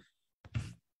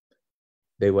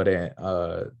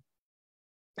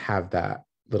have that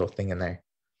little thing in there.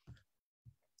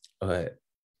 But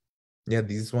yeah,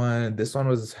 this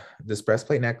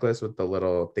breastplate necklace with the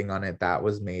little thing on it, that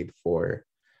was made for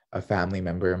a family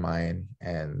member of mine,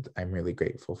 and I'm really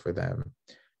grateful for them.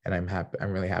 And I'm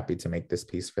really happy to make this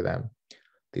piece for them.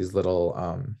 These little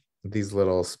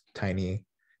tiny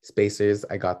spacers,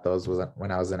 I got those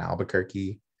when I was in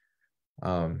Albuquerque.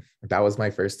 That was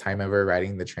my first time ever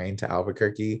riding the train to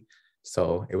Albuquerque.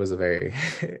 So it was a very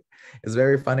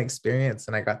fun experience.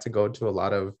 And I got to go to a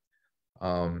lot of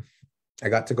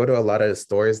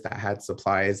stores that had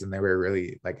supplies, and they were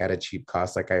really, like, at a cheap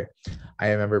cost. Like I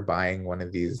remember buying one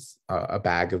of these, a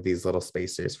bag of these little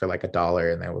spacers for like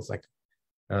 $1, and there was like,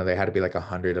 I don't know, they had to be like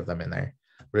 100 of them in there,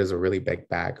 but it was a really big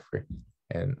bag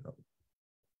and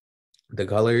the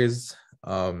colors.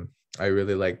 I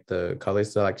really liked the color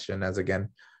selection, as again,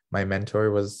 my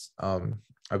mentor was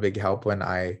a big help when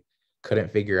I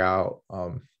couldn't figure out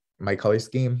my color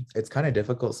scheme. It's kind of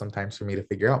difficult sometimes for me to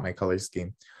figure out my color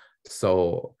scheme.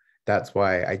 So that's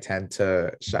why I tend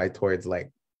to shy towards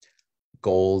like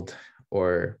gold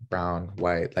or brown,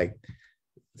 white, like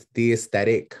the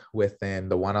aesthetic within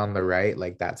the one on the right,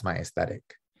 like that's my aesthetic.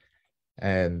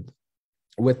 And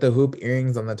with the hoop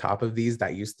earrings on the top of these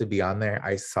that used to be on there,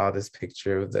 I saw this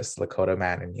picture of this Lakota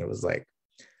man, and he was like,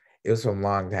 it was from a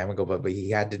long time ago, but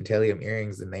he had dentalium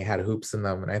earrings and they had hoops in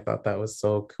them. And I thought that was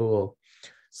so cool.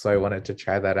 So I wanted to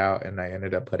try that out, and I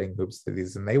ended up putting hoops to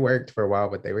these, and they worked for a while,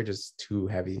 but they were just too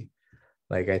heavy.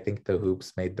 Like, I think the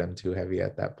hoops made them too heavy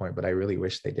at that point, but I really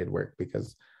wish they did work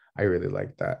because I really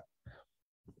liked that.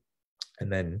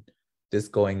 And then this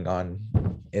going on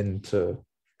into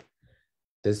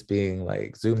this being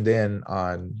like zoomed in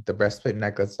on the breastplate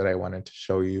necklace that I wanted to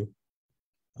show you.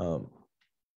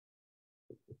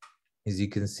 As you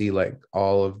can see, like,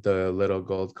 all of the little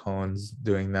gold cones,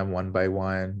 doing them one by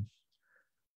one,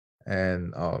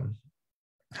 and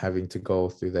having to go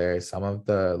through there. Some of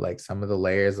the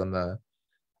layers on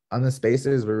the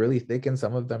spacers were really thick and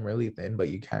some of them really thin, but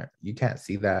you can't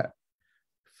see that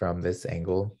from this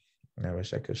angle. And I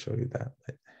wish I could show you that.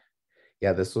 But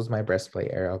yeah, this was my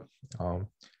breastplate era. I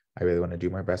really want to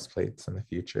do more breastplates in the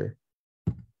future.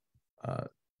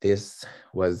 This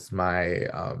was my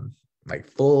like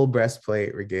full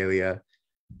breastplate regalia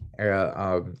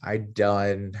era. I'd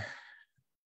done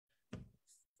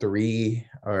 3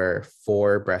 or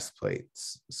 4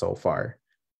 breastplates so far,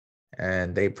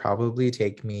 and they've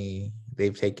taken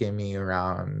me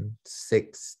around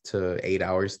 6 to 8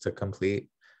 hours to complete.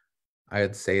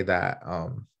 I'd say that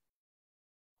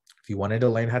if you wanted to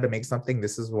learn how to make something,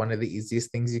 this is one of the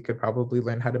easiest things you could probably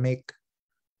learn how to make.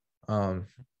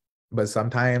 But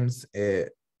sometimes they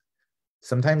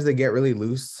get really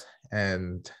loose,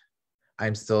 and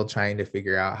I'm still trying to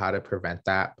figure out how to prevent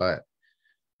that. But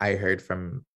I heard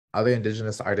from other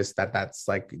Indigenous artists that that's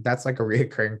like a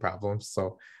reoccurring problem.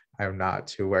 So I'm not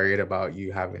too worried about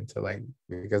you having to like,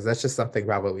 because that's just something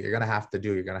probably you're gonna have to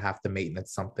do. You're gonna have to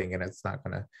maintenance something, and it's not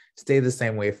gonna stay the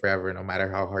same way forever, no matter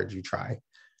how hard you try.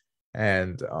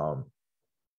 And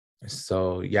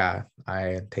so yeah,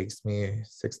 it takes me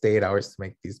 6 to 8 hours to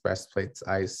make these breastplates.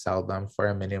 I sell them for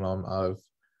a minimum of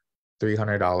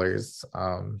 $300.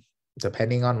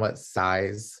 Depending on what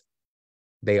size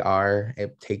they are,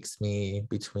 it takes me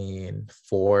between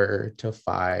 4 to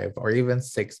 5 or even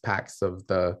 6 packs of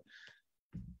the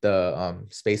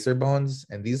spacer bones.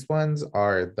 And these ones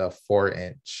are the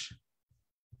 4-inch.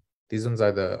 These ones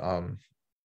are the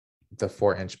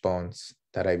 4-inch bones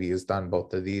that I've used on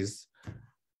both of these.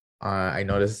 I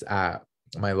noticed at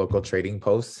my local trading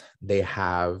post, they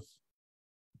have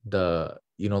the,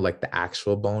 like the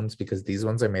actual bones, because these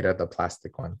ones are made out of the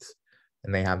plastic ones,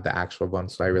 and they have the actual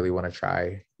ones. So I really want to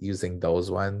try using those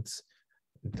ones.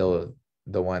 The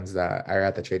ones that are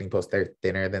at the trading post, they're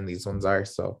thinner than these ones are.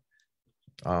 So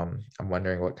I'm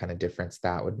wondering what kind of difference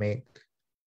that would make.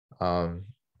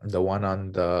 The one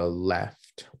on the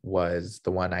left was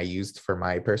the one I used for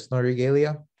my personal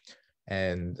regalia.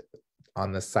 And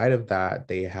on the side of that,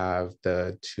 they have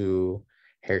the 2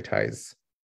 hair ties.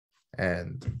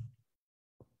 And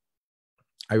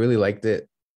I really liked it.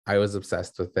 I was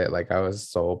obsessed with it. Like, I was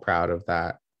so proud of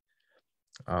that.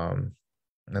 And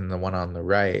the one on the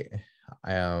right,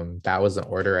 that was an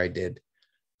order I did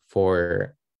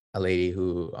for a lady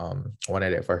who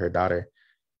wanted it for her daughter.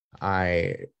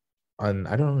 I don't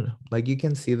know, like, you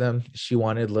can see them. She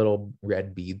wanted little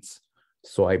red beads,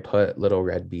 so I put little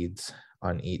red beads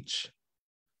on each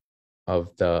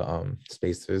of the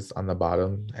spacers on the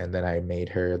bottom, and then I made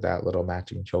her that little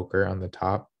matching choker on the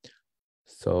top.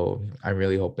 So I'm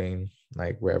really hoping,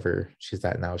 like, wherever she's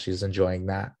at now, she's enjoying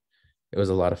that. It was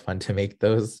a lot of fun to make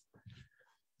those.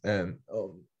 And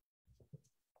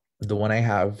the one I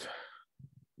have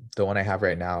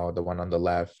right now, the one on the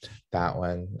left, that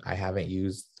one I haven't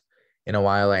used in a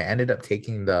while. I ended up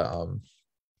taking the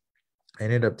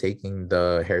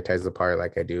hair ties apart,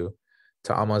 like I do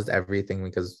to almost everything,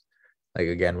 because, like,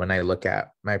 again, when I look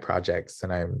at my projects,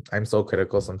 and I'm so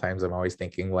critical sometimes, I'm always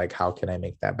thinking, like, how can I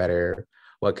make that better?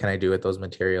 What can I do with those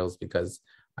materials? Because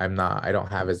I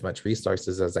don't have as much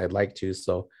resources as I'd like to.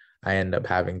 So I end up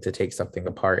having to take something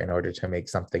apart in order to make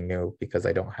something new, because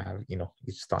I don't have, you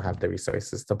just don't have the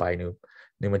resources to buy new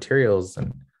materials.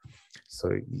 And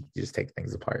so you just take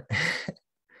things apart.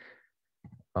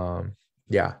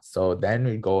 Yeah, so then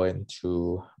we go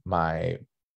into my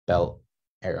belt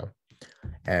era.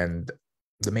 And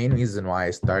the main reason why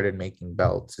I started making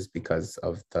belts is because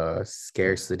of the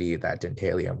scarcity that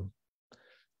Dentalium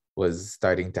was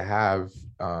starting to have,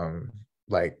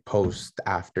 like,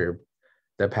 after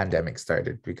the pandemic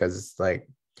started. Because, like,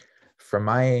 from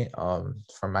my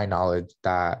knowledge,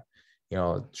 that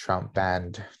Trump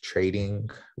banned trading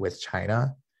with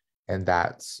China, and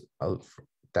that's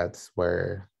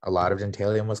where a lot of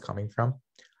Dentalium was coming from.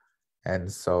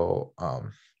 And so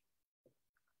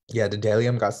yeah,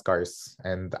 Dentalium got scarce,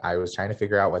 and I was trying to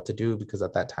figure out what to do, because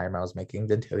at that time I was making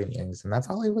Dentalium earrings, and that's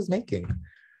all I was making.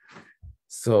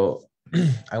 So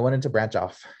I wanted to branch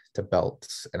off to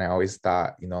belts, and I always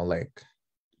thought, like,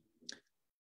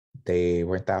 they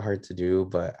weren't that hard to do,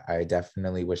 but I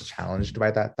definitely was challenged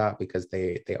by that thought, because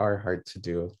they are hard to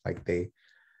do. Like, they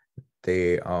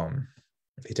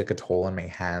took a toll on my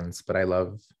hands. But I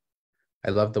love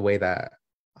the way that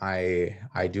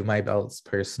I do my belts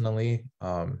personally.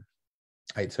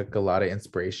 I took a lot of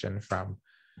inspiration from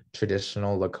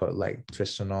traditional Lakota, like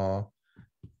traditional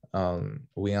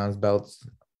Weon's belts,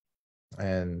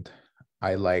 and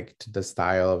I liked the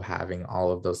style of having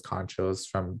all of those conchos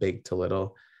from big to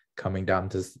little coming down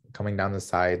the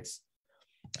sides.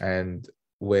 And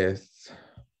with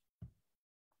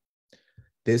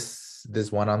this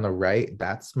one on the right,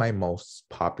 that's my most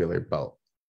popular belt,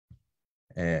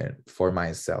 and for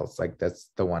my sales, like,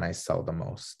 that's the one I sell the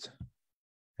most.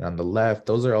 And on the left,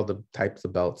 those are all the types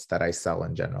of belts that I sell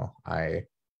in general. I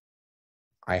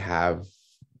have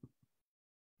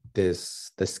the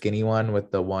skinny one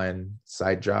with the one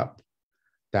side drop.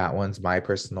 That one's my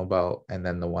personal belt. And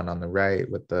then the one on the right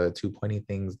with the 2 pointy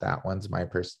things, that one's my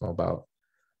personal belt.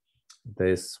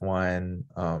 This one,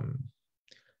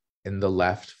 in the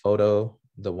left photo,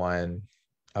 the one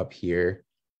up here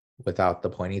without the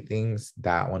pointy things,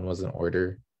 that one was an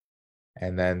order.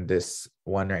 And then this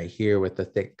one right here with the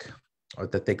thick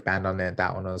band on it,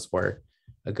 that one was for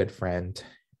a good friend.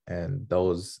 And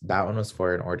that one was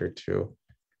for an order too.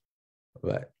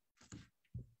 But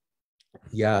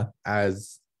yeah,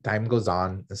 as time goes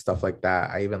on and stuff like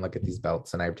that, I even look at these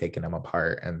belts and I've taken them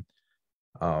apart, and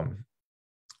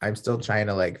I'm still trying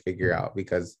to like figure out,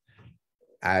 because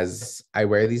as I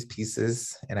wear these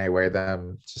pieces and I wear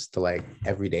them just to like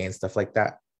every day and stuff like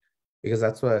that, because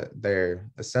that's what they're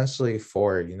essentially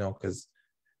for, because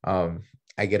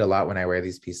I get a lot when I wear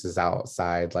these pieces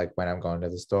outside, like when I'm going to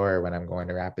the store, or when I'm going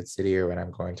to Rapid City, or when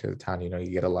I'm going to the town, you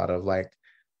get a lot of like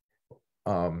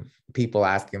people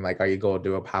asking like, are you going to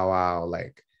do a powwow?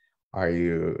 Like,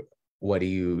 what are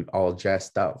you all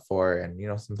dressed up for?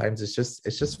 And sometimes it's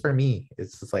just for me.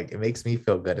 It's just like, it makes me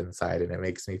feel good inside, and it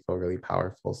makes me feel really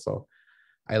powerful. So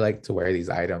I like to wear these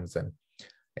items, and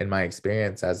in my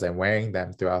experience as I'm wearing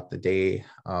them throughout the day,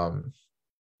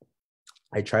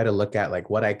 I try to look at like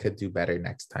what I could do better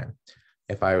next time.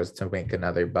 If I was to make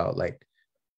another belt, like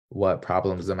what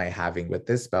problems am I having with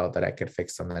this belt that I could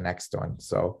fix on the next one?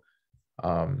 So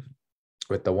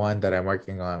with the belt that I'm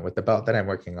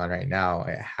working on right now,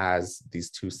 it has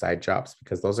these 2 side drops,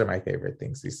 because those are my favorite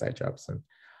things, these side drops. And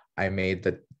I made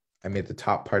the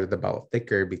top part of the belt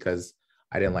thicker because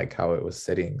I didn't like how it was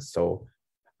sitting. So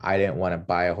I didn't want to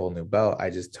buy a whole new belt. I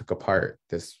just took apart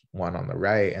this one on the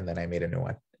right, and then I made a new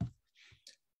one.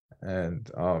 And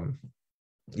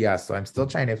yeah, so I'm still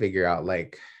trying to figure out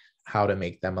like how to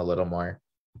make them a little more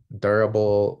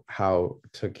durable, how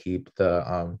to keep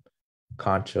the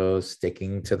conchos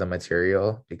sticking to the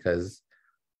material, because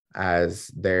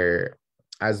as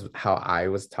how I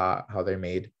was taught how they're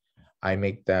made, I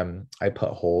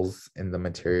put holes in the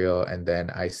material, and then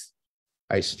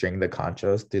I string the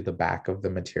conchos through the back of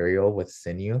the material with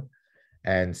sinew.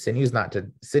 And sinew's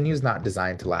not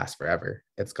designed to last forever.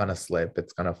 It's gonna slip,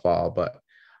 it's gonna fall. But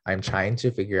I'm trying to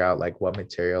figure out like what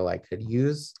material I could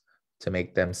use to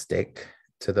make them stick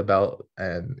to the belt.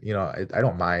 And I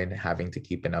don't mind having to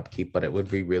keep an upkeep, but it would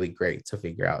be really great to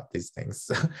figure out these things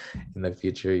in the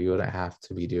future. You wouldn't have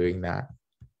to be doing that.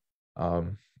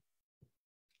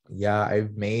 Yeah,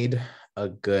 I've made a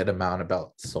good amount of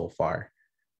belts so far.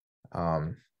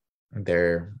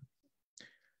 They're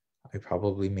I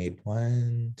probably made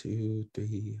 1, 2,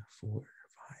 3, 4, 5,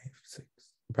 6.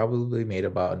 Probably made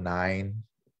about 9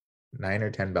 or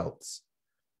 10 belts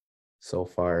so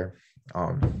far.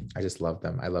 I just love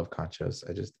them. I love conchos.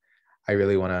 I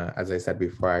really want to, as I said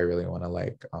before, I really want to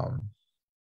like,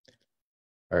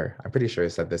 or I'm pretty sure I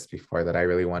said this before, that I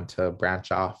really want to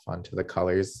branch off onto the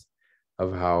colors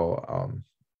of how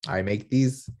I make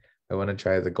these. I want to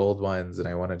try the gold ones, and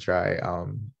I want to try,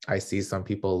 I see some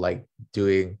people like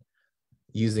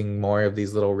using more of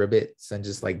these little ribbits and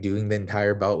just like doing the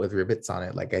entire belt with ribbits on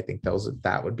it. Like, I think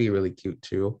that would be really cute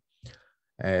too.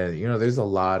 And there's a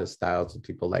lot of styles of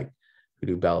people like who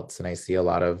do belts, and I see a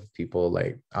lot of people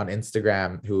like on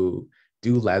Instagram who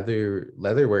do leather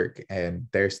work, and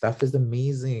their stuff is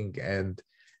amazing. And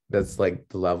that's like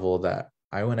the level that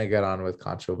I want to get on with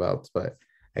concho belts. But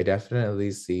I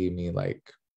definitely see me like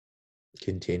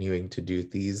continuing to do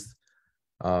these.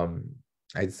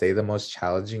 I'd say the most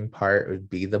challenging part would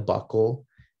be the buckle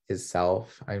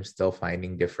itself. I'm still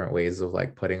finding different ways of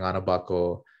like putting on a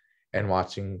buckle, and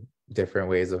watching different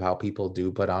ways of how people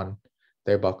do put on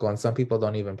their buckle. And some people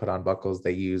don't even put on buckles,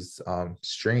 they use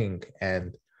string.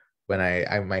 And when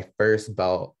I my first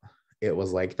belt, it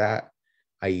was like that.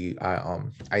 I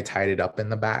tied it up in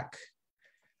the back,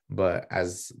 but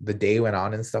as the day went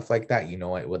on and stuff like that,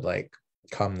 it would like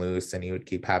come loose, and you would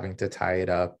keep having to tie it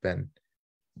up. And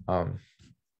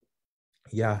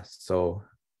yeah, so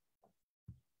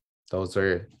those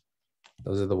are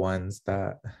the ones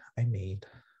that I made.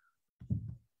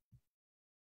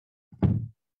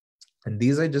 And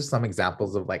these are just some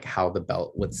examples of like how the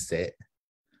belt would sit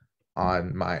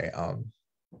on my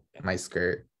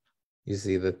skirt. You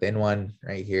see the thin one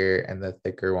right here and the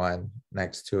thicker one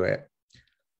next to it.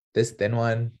 This thin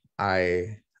one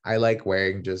I like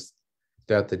wearing just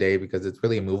throughout the day, because it's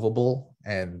really movable,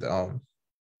 and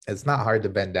it's not hard to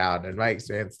bend down. In my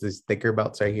experience, these thicker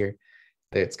belts right here,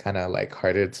 it's kind of like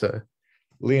harder to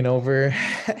lean over.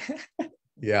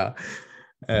 Yeah.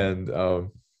 And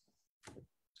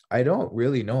I don't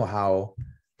really know how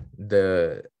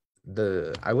the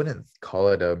I wouldn't call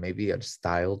it maybe a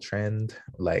style trend,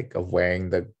 like of wearing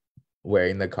the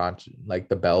like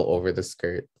the belt over the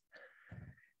skirt.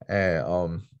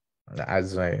 And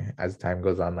as time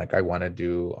goes on, like I want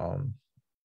to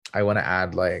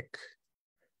add like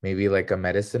maybe like a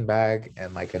medicine bag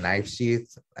and like a knife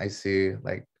sheath. I see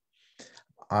like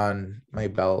on my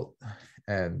belt,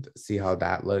 and see how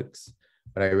that looks.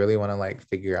 But I really want to like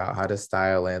figure out how to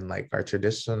style in like our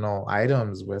traditional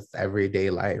items with everyday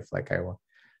life. Like I want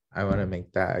to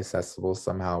make that accessible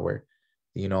somehow where,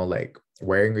 like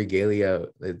wearing regalia,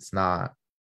 it's not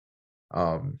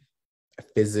um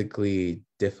physically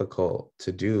difficult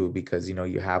to do because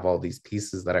you have all these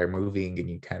pieces that are moving and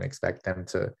you can't expect them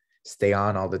to stay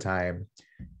on all the time,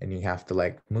 and you have to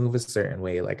like move a certain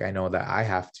way. Like I know that I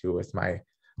have to with my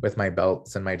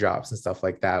belts and my drops and stuff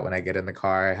like that. When I get in the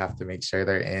car, I have to make sure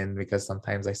they're in because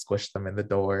sometimes I squish them in the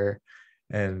door,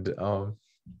 and or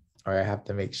I have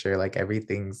to make sure like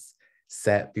everything's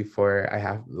set before I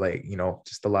have like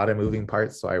just a lot of moving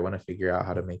parts. So I want to figure out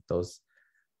how to make those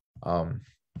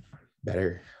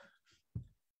better.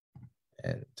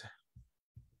 And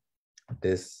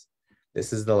this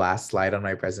is the last slide on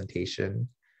my presentation.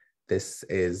 This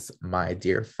is my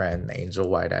dear friend Angel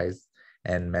White Eyes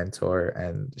and mentor,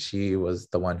 and she was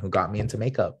the one who got me into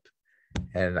makeup,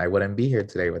 and I wouldn't be here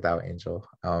today without Angel.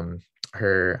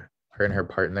 Her and her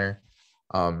partner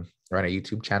run a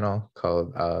YouTube channel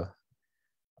called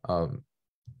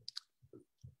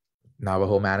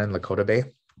Navajo Man and Lakota Bay,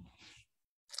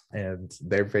 and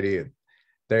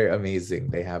they're amazing.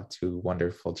 They have two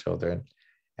wonderful children,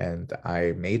 and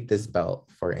I made this belt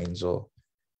for Angel.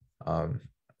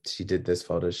 She did this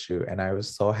photo shoot, and I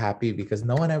was so happy because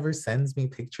no one ever sends me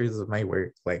pictures of my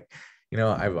work. Like,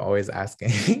 I'm always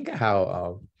asking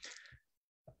how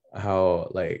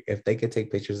like if they could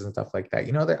take pictures and stuff like that.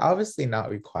 They're obviously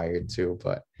not required to,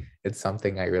 but it's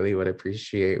something I really would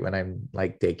appreciate when I'm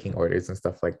like taking orders and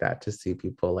stuff like that, to see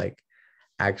people like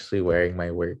actually wearing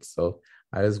my work. So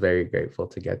I was very grateful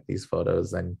to get these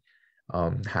photos and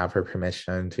have her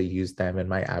permission to use them in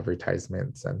my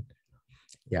advertisements. And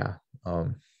yeah,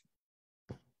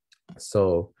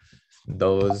 so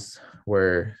those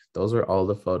were all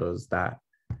the photos that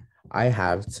I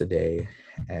have today.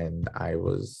 And now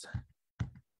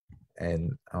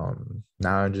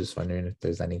I'm just wondering if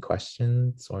there's any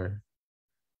questions or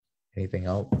anything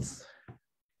else.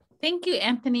 Thank you,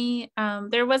 Anthony.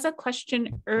 There was a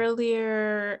question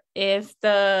earlier if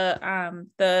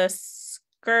the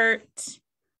skirt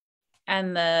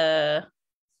and the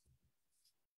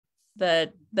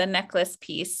necklace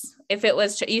piece, if it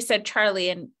was, you said Charlie,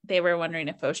 and they were wondering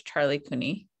if it was Charlie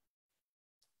Cooney.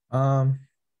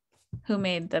 Who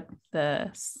made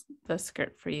the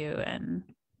skirt for you? And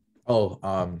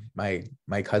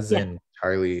my cousin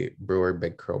Charlie Brewer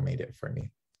Big Crow made it for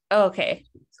me. Oh, okay.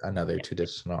 It's another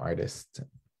traditional artist.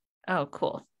 Oh,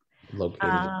 cool. Located in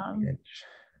Pine Ridge.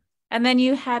 And then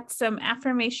you had some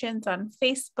affirmations on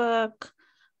Facebook.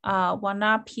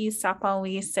 Wanapi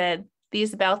Sapawi said,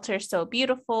 "These belts are so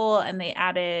beautiful." And they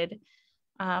added,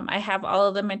 "I have all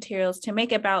of the materials to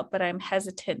make a belt, but I'm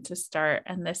hesitant to start.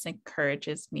 And this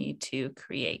encourages me to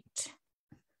create."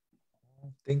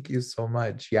 Thank you so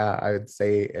much. Yeah, I would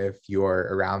say if you're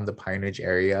around the Pine Ridge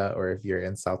area, or if you're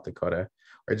in South Dakota,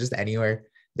 or just anywhere,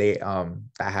 they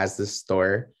that has this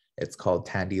store. It's called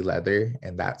Tandy Leather,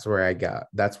 and that's where I've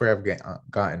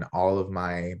gotten all of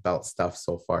my belt stuff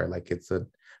so far. Like it's a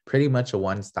pretty much a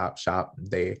one-stop shop.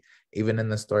 They even in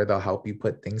the store, they'll help you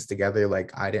put things together.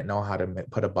 Like I didn't know how to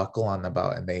put a buckle on the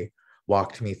belt, and they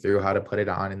walked me through how to put it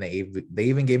on, and they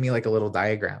even gave me like a little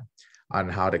diagram on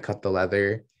how to cut the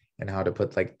leather and how to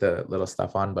put like the little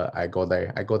stuff on. But I go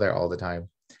there all the time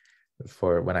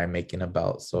for when I'm making a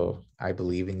belt. So I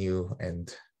believe in you,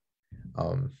 and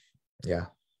yeah,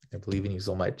 I believe in you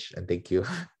so much, and thank you.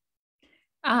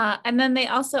 And then they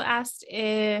also asked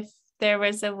if there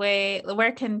was a way,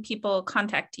 where can people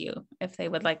contact you if they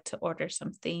would like to order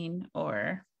something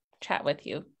or chat with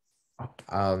you?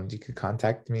 You could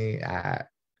contact me at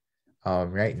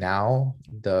right now,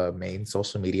 the main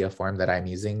social media form that I'm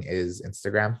using is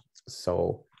Instagram.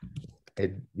 So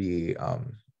it'd be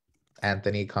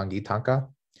Anthony Khangi Thanka,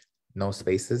 no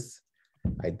spaces.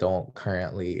 I don't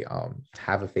currently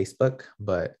have a Facebook,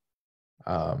 but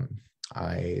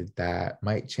that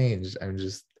might change. I'm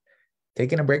just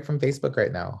taking a break from Facebook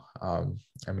right now. I'm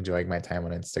enjoying my time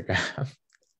on Instagram.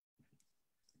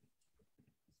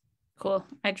 Cool.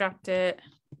 I dropped it.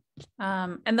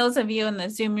 And those of you in the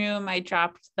Zoom room, I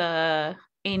dropped the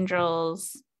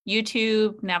Angels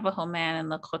YouTube, Navajo Man,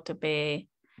 and Lakota Bay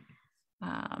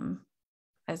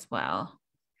as well.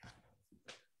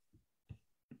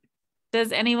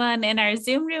 Does anyone in our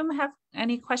Zoom room have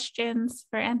any questions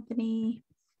for Anthony?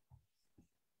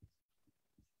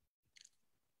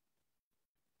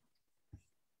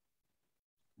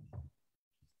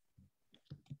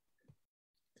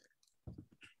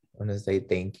 I want to say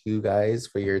thank you guys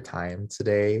for your time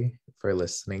today, for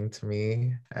listening to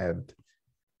me, and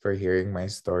for hearing my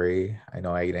story. I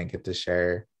know I didn't get to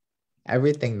share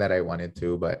everything that I wanted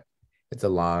to, but it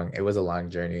was a long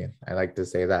journey. I like to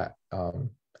say that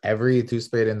every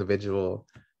two-spirit individual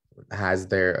has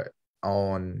their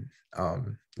own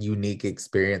unique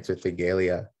experience with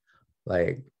regalia,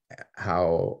 like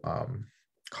how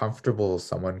comfortable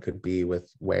someone could be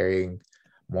with wearing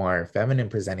more feminine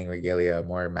presenting regalia,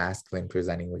 more masculine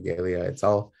presenting regalia. It's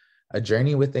all a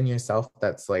journey within yourself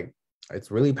that's like,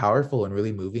 it's really powerful and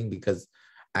really moving, because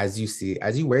as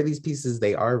you wear these pieces,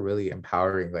 they are really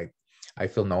empowering. Like, I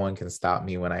feel no one can stop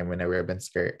me when I'm in a ribbon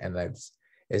skirt, and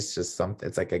it's just something,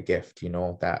 it's like a gift,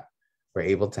 that we're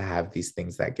able to have these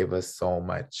things that give us so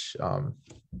much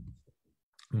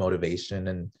motivation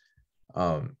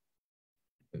and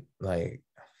like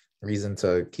reason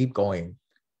to keep going.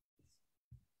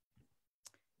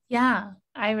 Yeah,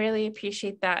 I really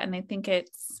appreciate that. And I think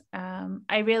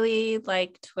I really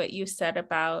liked what you said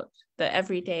about the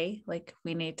everyday, like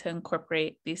we need to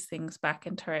incorporate these things back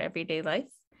into our everyday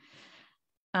life.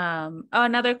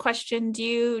 Another question, do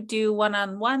you do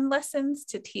one-on-one lessons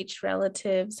to teach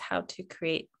relatives how to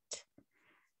create?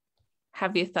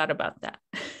 Have you thought about that?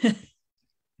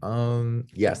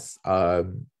 Yes.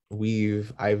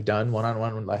 I've done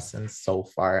one-on-one lessons so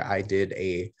far. I did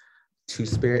a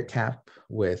two-spirit camp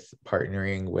with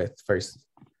partnering with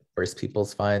First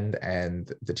Peoples Fund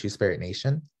and the Two-Spirit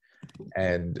Nation.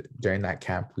 And during that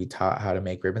camp, we taught how to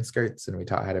make ribbon skirts, and we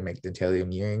taught how to make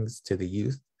dentalium earrings to the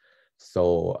youth.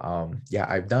 So yeah,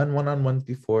 I've done one-on-ones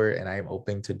before, and I'm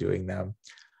open to doing them.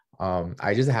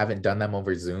 I just haven't done them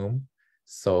over Zoom.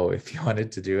 So if you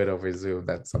wanted to do it over Zoom,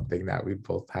 that's something that we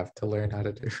both have to learn how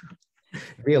to do.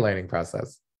 It'd be a learning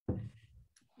process.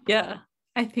 Yeah,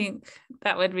 I think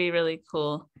that would be really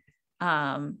cool.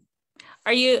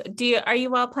 Are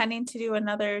you all planning to do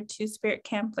another two-spirit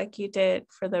camp like you did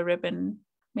for the ribbon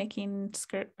making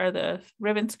skirt or the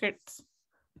ribbon skirts?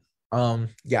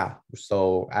 Yeah,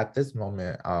 so at this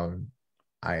moment,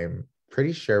 I'm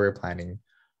pretty sure we're planning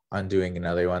on doing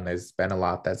another one. There's been a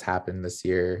lot that's happened this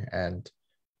year, and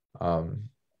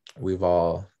we've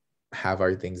all have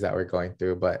our things that we're going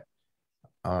through, but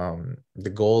the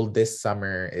goal this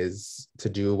summer is to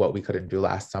do what we couldn't do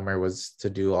last summer, was to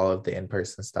do all of the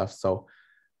in-person stuff. So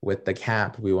with the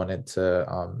camp, we wanted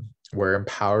to we're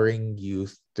empowering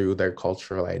youth through their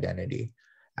cultural identity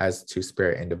as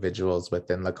two-spirit individuals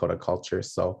within Lakota culture.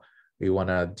 So we want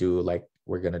to do, like,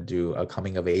 we're going to do a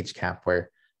coming of age camp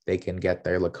where they can get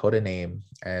their Lakota name,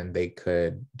 and they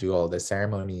could do all the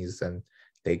ceremonies, and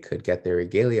they could get their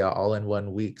regalia all in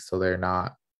 1 week. So they're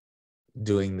not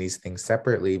doing these things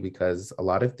separately, because a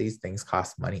lot of these things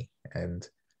cost money, and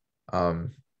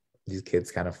these kids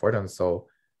can't afford them. So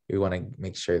we want to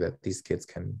make sure that these kids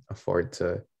can afford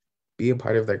to be a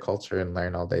part of their culture and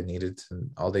learn all they need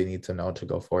to know to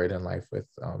go forward in life with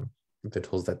the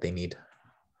tools that they need.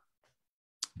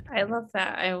 I love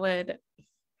that. I would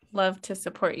love to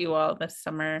support you all this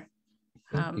summer.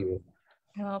 Thank you.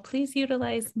 Well, please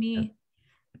utilize me.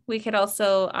 We could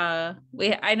also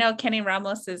I know Kenny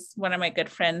Ramos is one of my good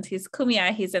friends. He's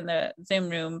Kumia, he's in the Zoom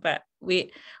room, but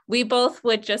we both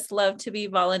would just love to be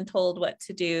voluntold what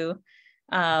to do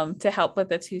to help with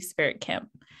the two-spirit camp.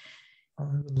 Oh,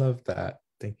 I would love that.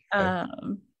 Thank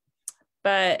you.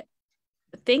 But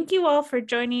thank you all for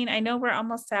joining. I know we're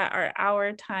almost at our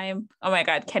hour time. Oh my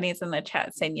God, Kenny's in the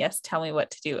chat saying, yes, tell me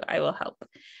what to do. I will help.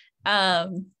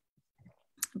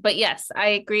 But yes, I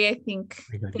agree. I think,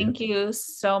 thank you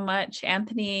so much,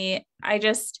 Anthony. I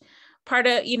just, part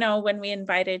of, when we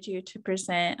invited you to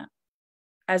present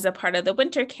as a part of the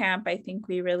winter camp, I think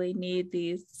we really need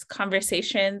these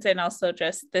conversations, and also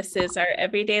just, this is our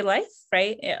everyday life,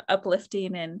 right?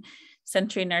 Uplifting and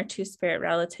centering our two-spirit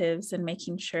relatives and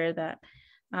making sure that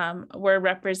we're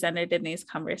represented in these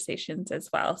conversations as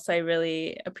well. So I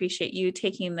really appreciate you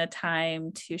taking the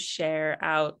time to share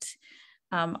out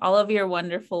all of your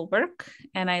wonderful work,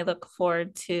 and I look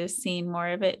forward to seeing more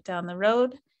of it down the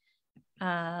road.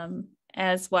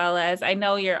 As well as, I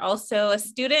know you're also a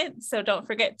student, so don't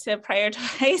forget to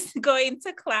prioritize going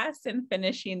to class and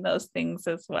finishing those things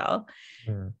as well.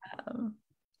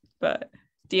 But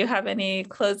do you have any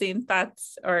closing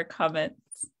thoughts or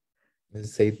comments? I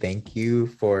say thank you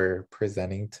for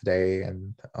presenting today,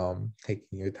 and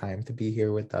taking your time to be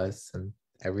here with us, and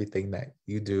everything that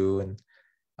you do. And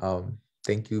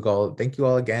thank you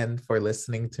all again for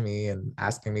listening to me and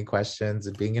asking me questions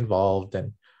and being involved.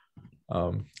 And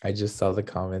I just saw the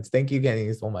comments. Thank you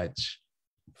again so much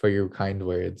for your kind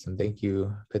words, and thank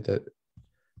you,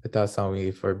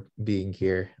 Pitasami, for being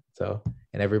here. So,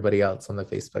 and everybody else on the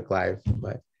Facebook Live.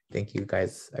 But thank you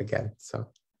guys again. So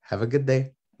have a good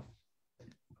day.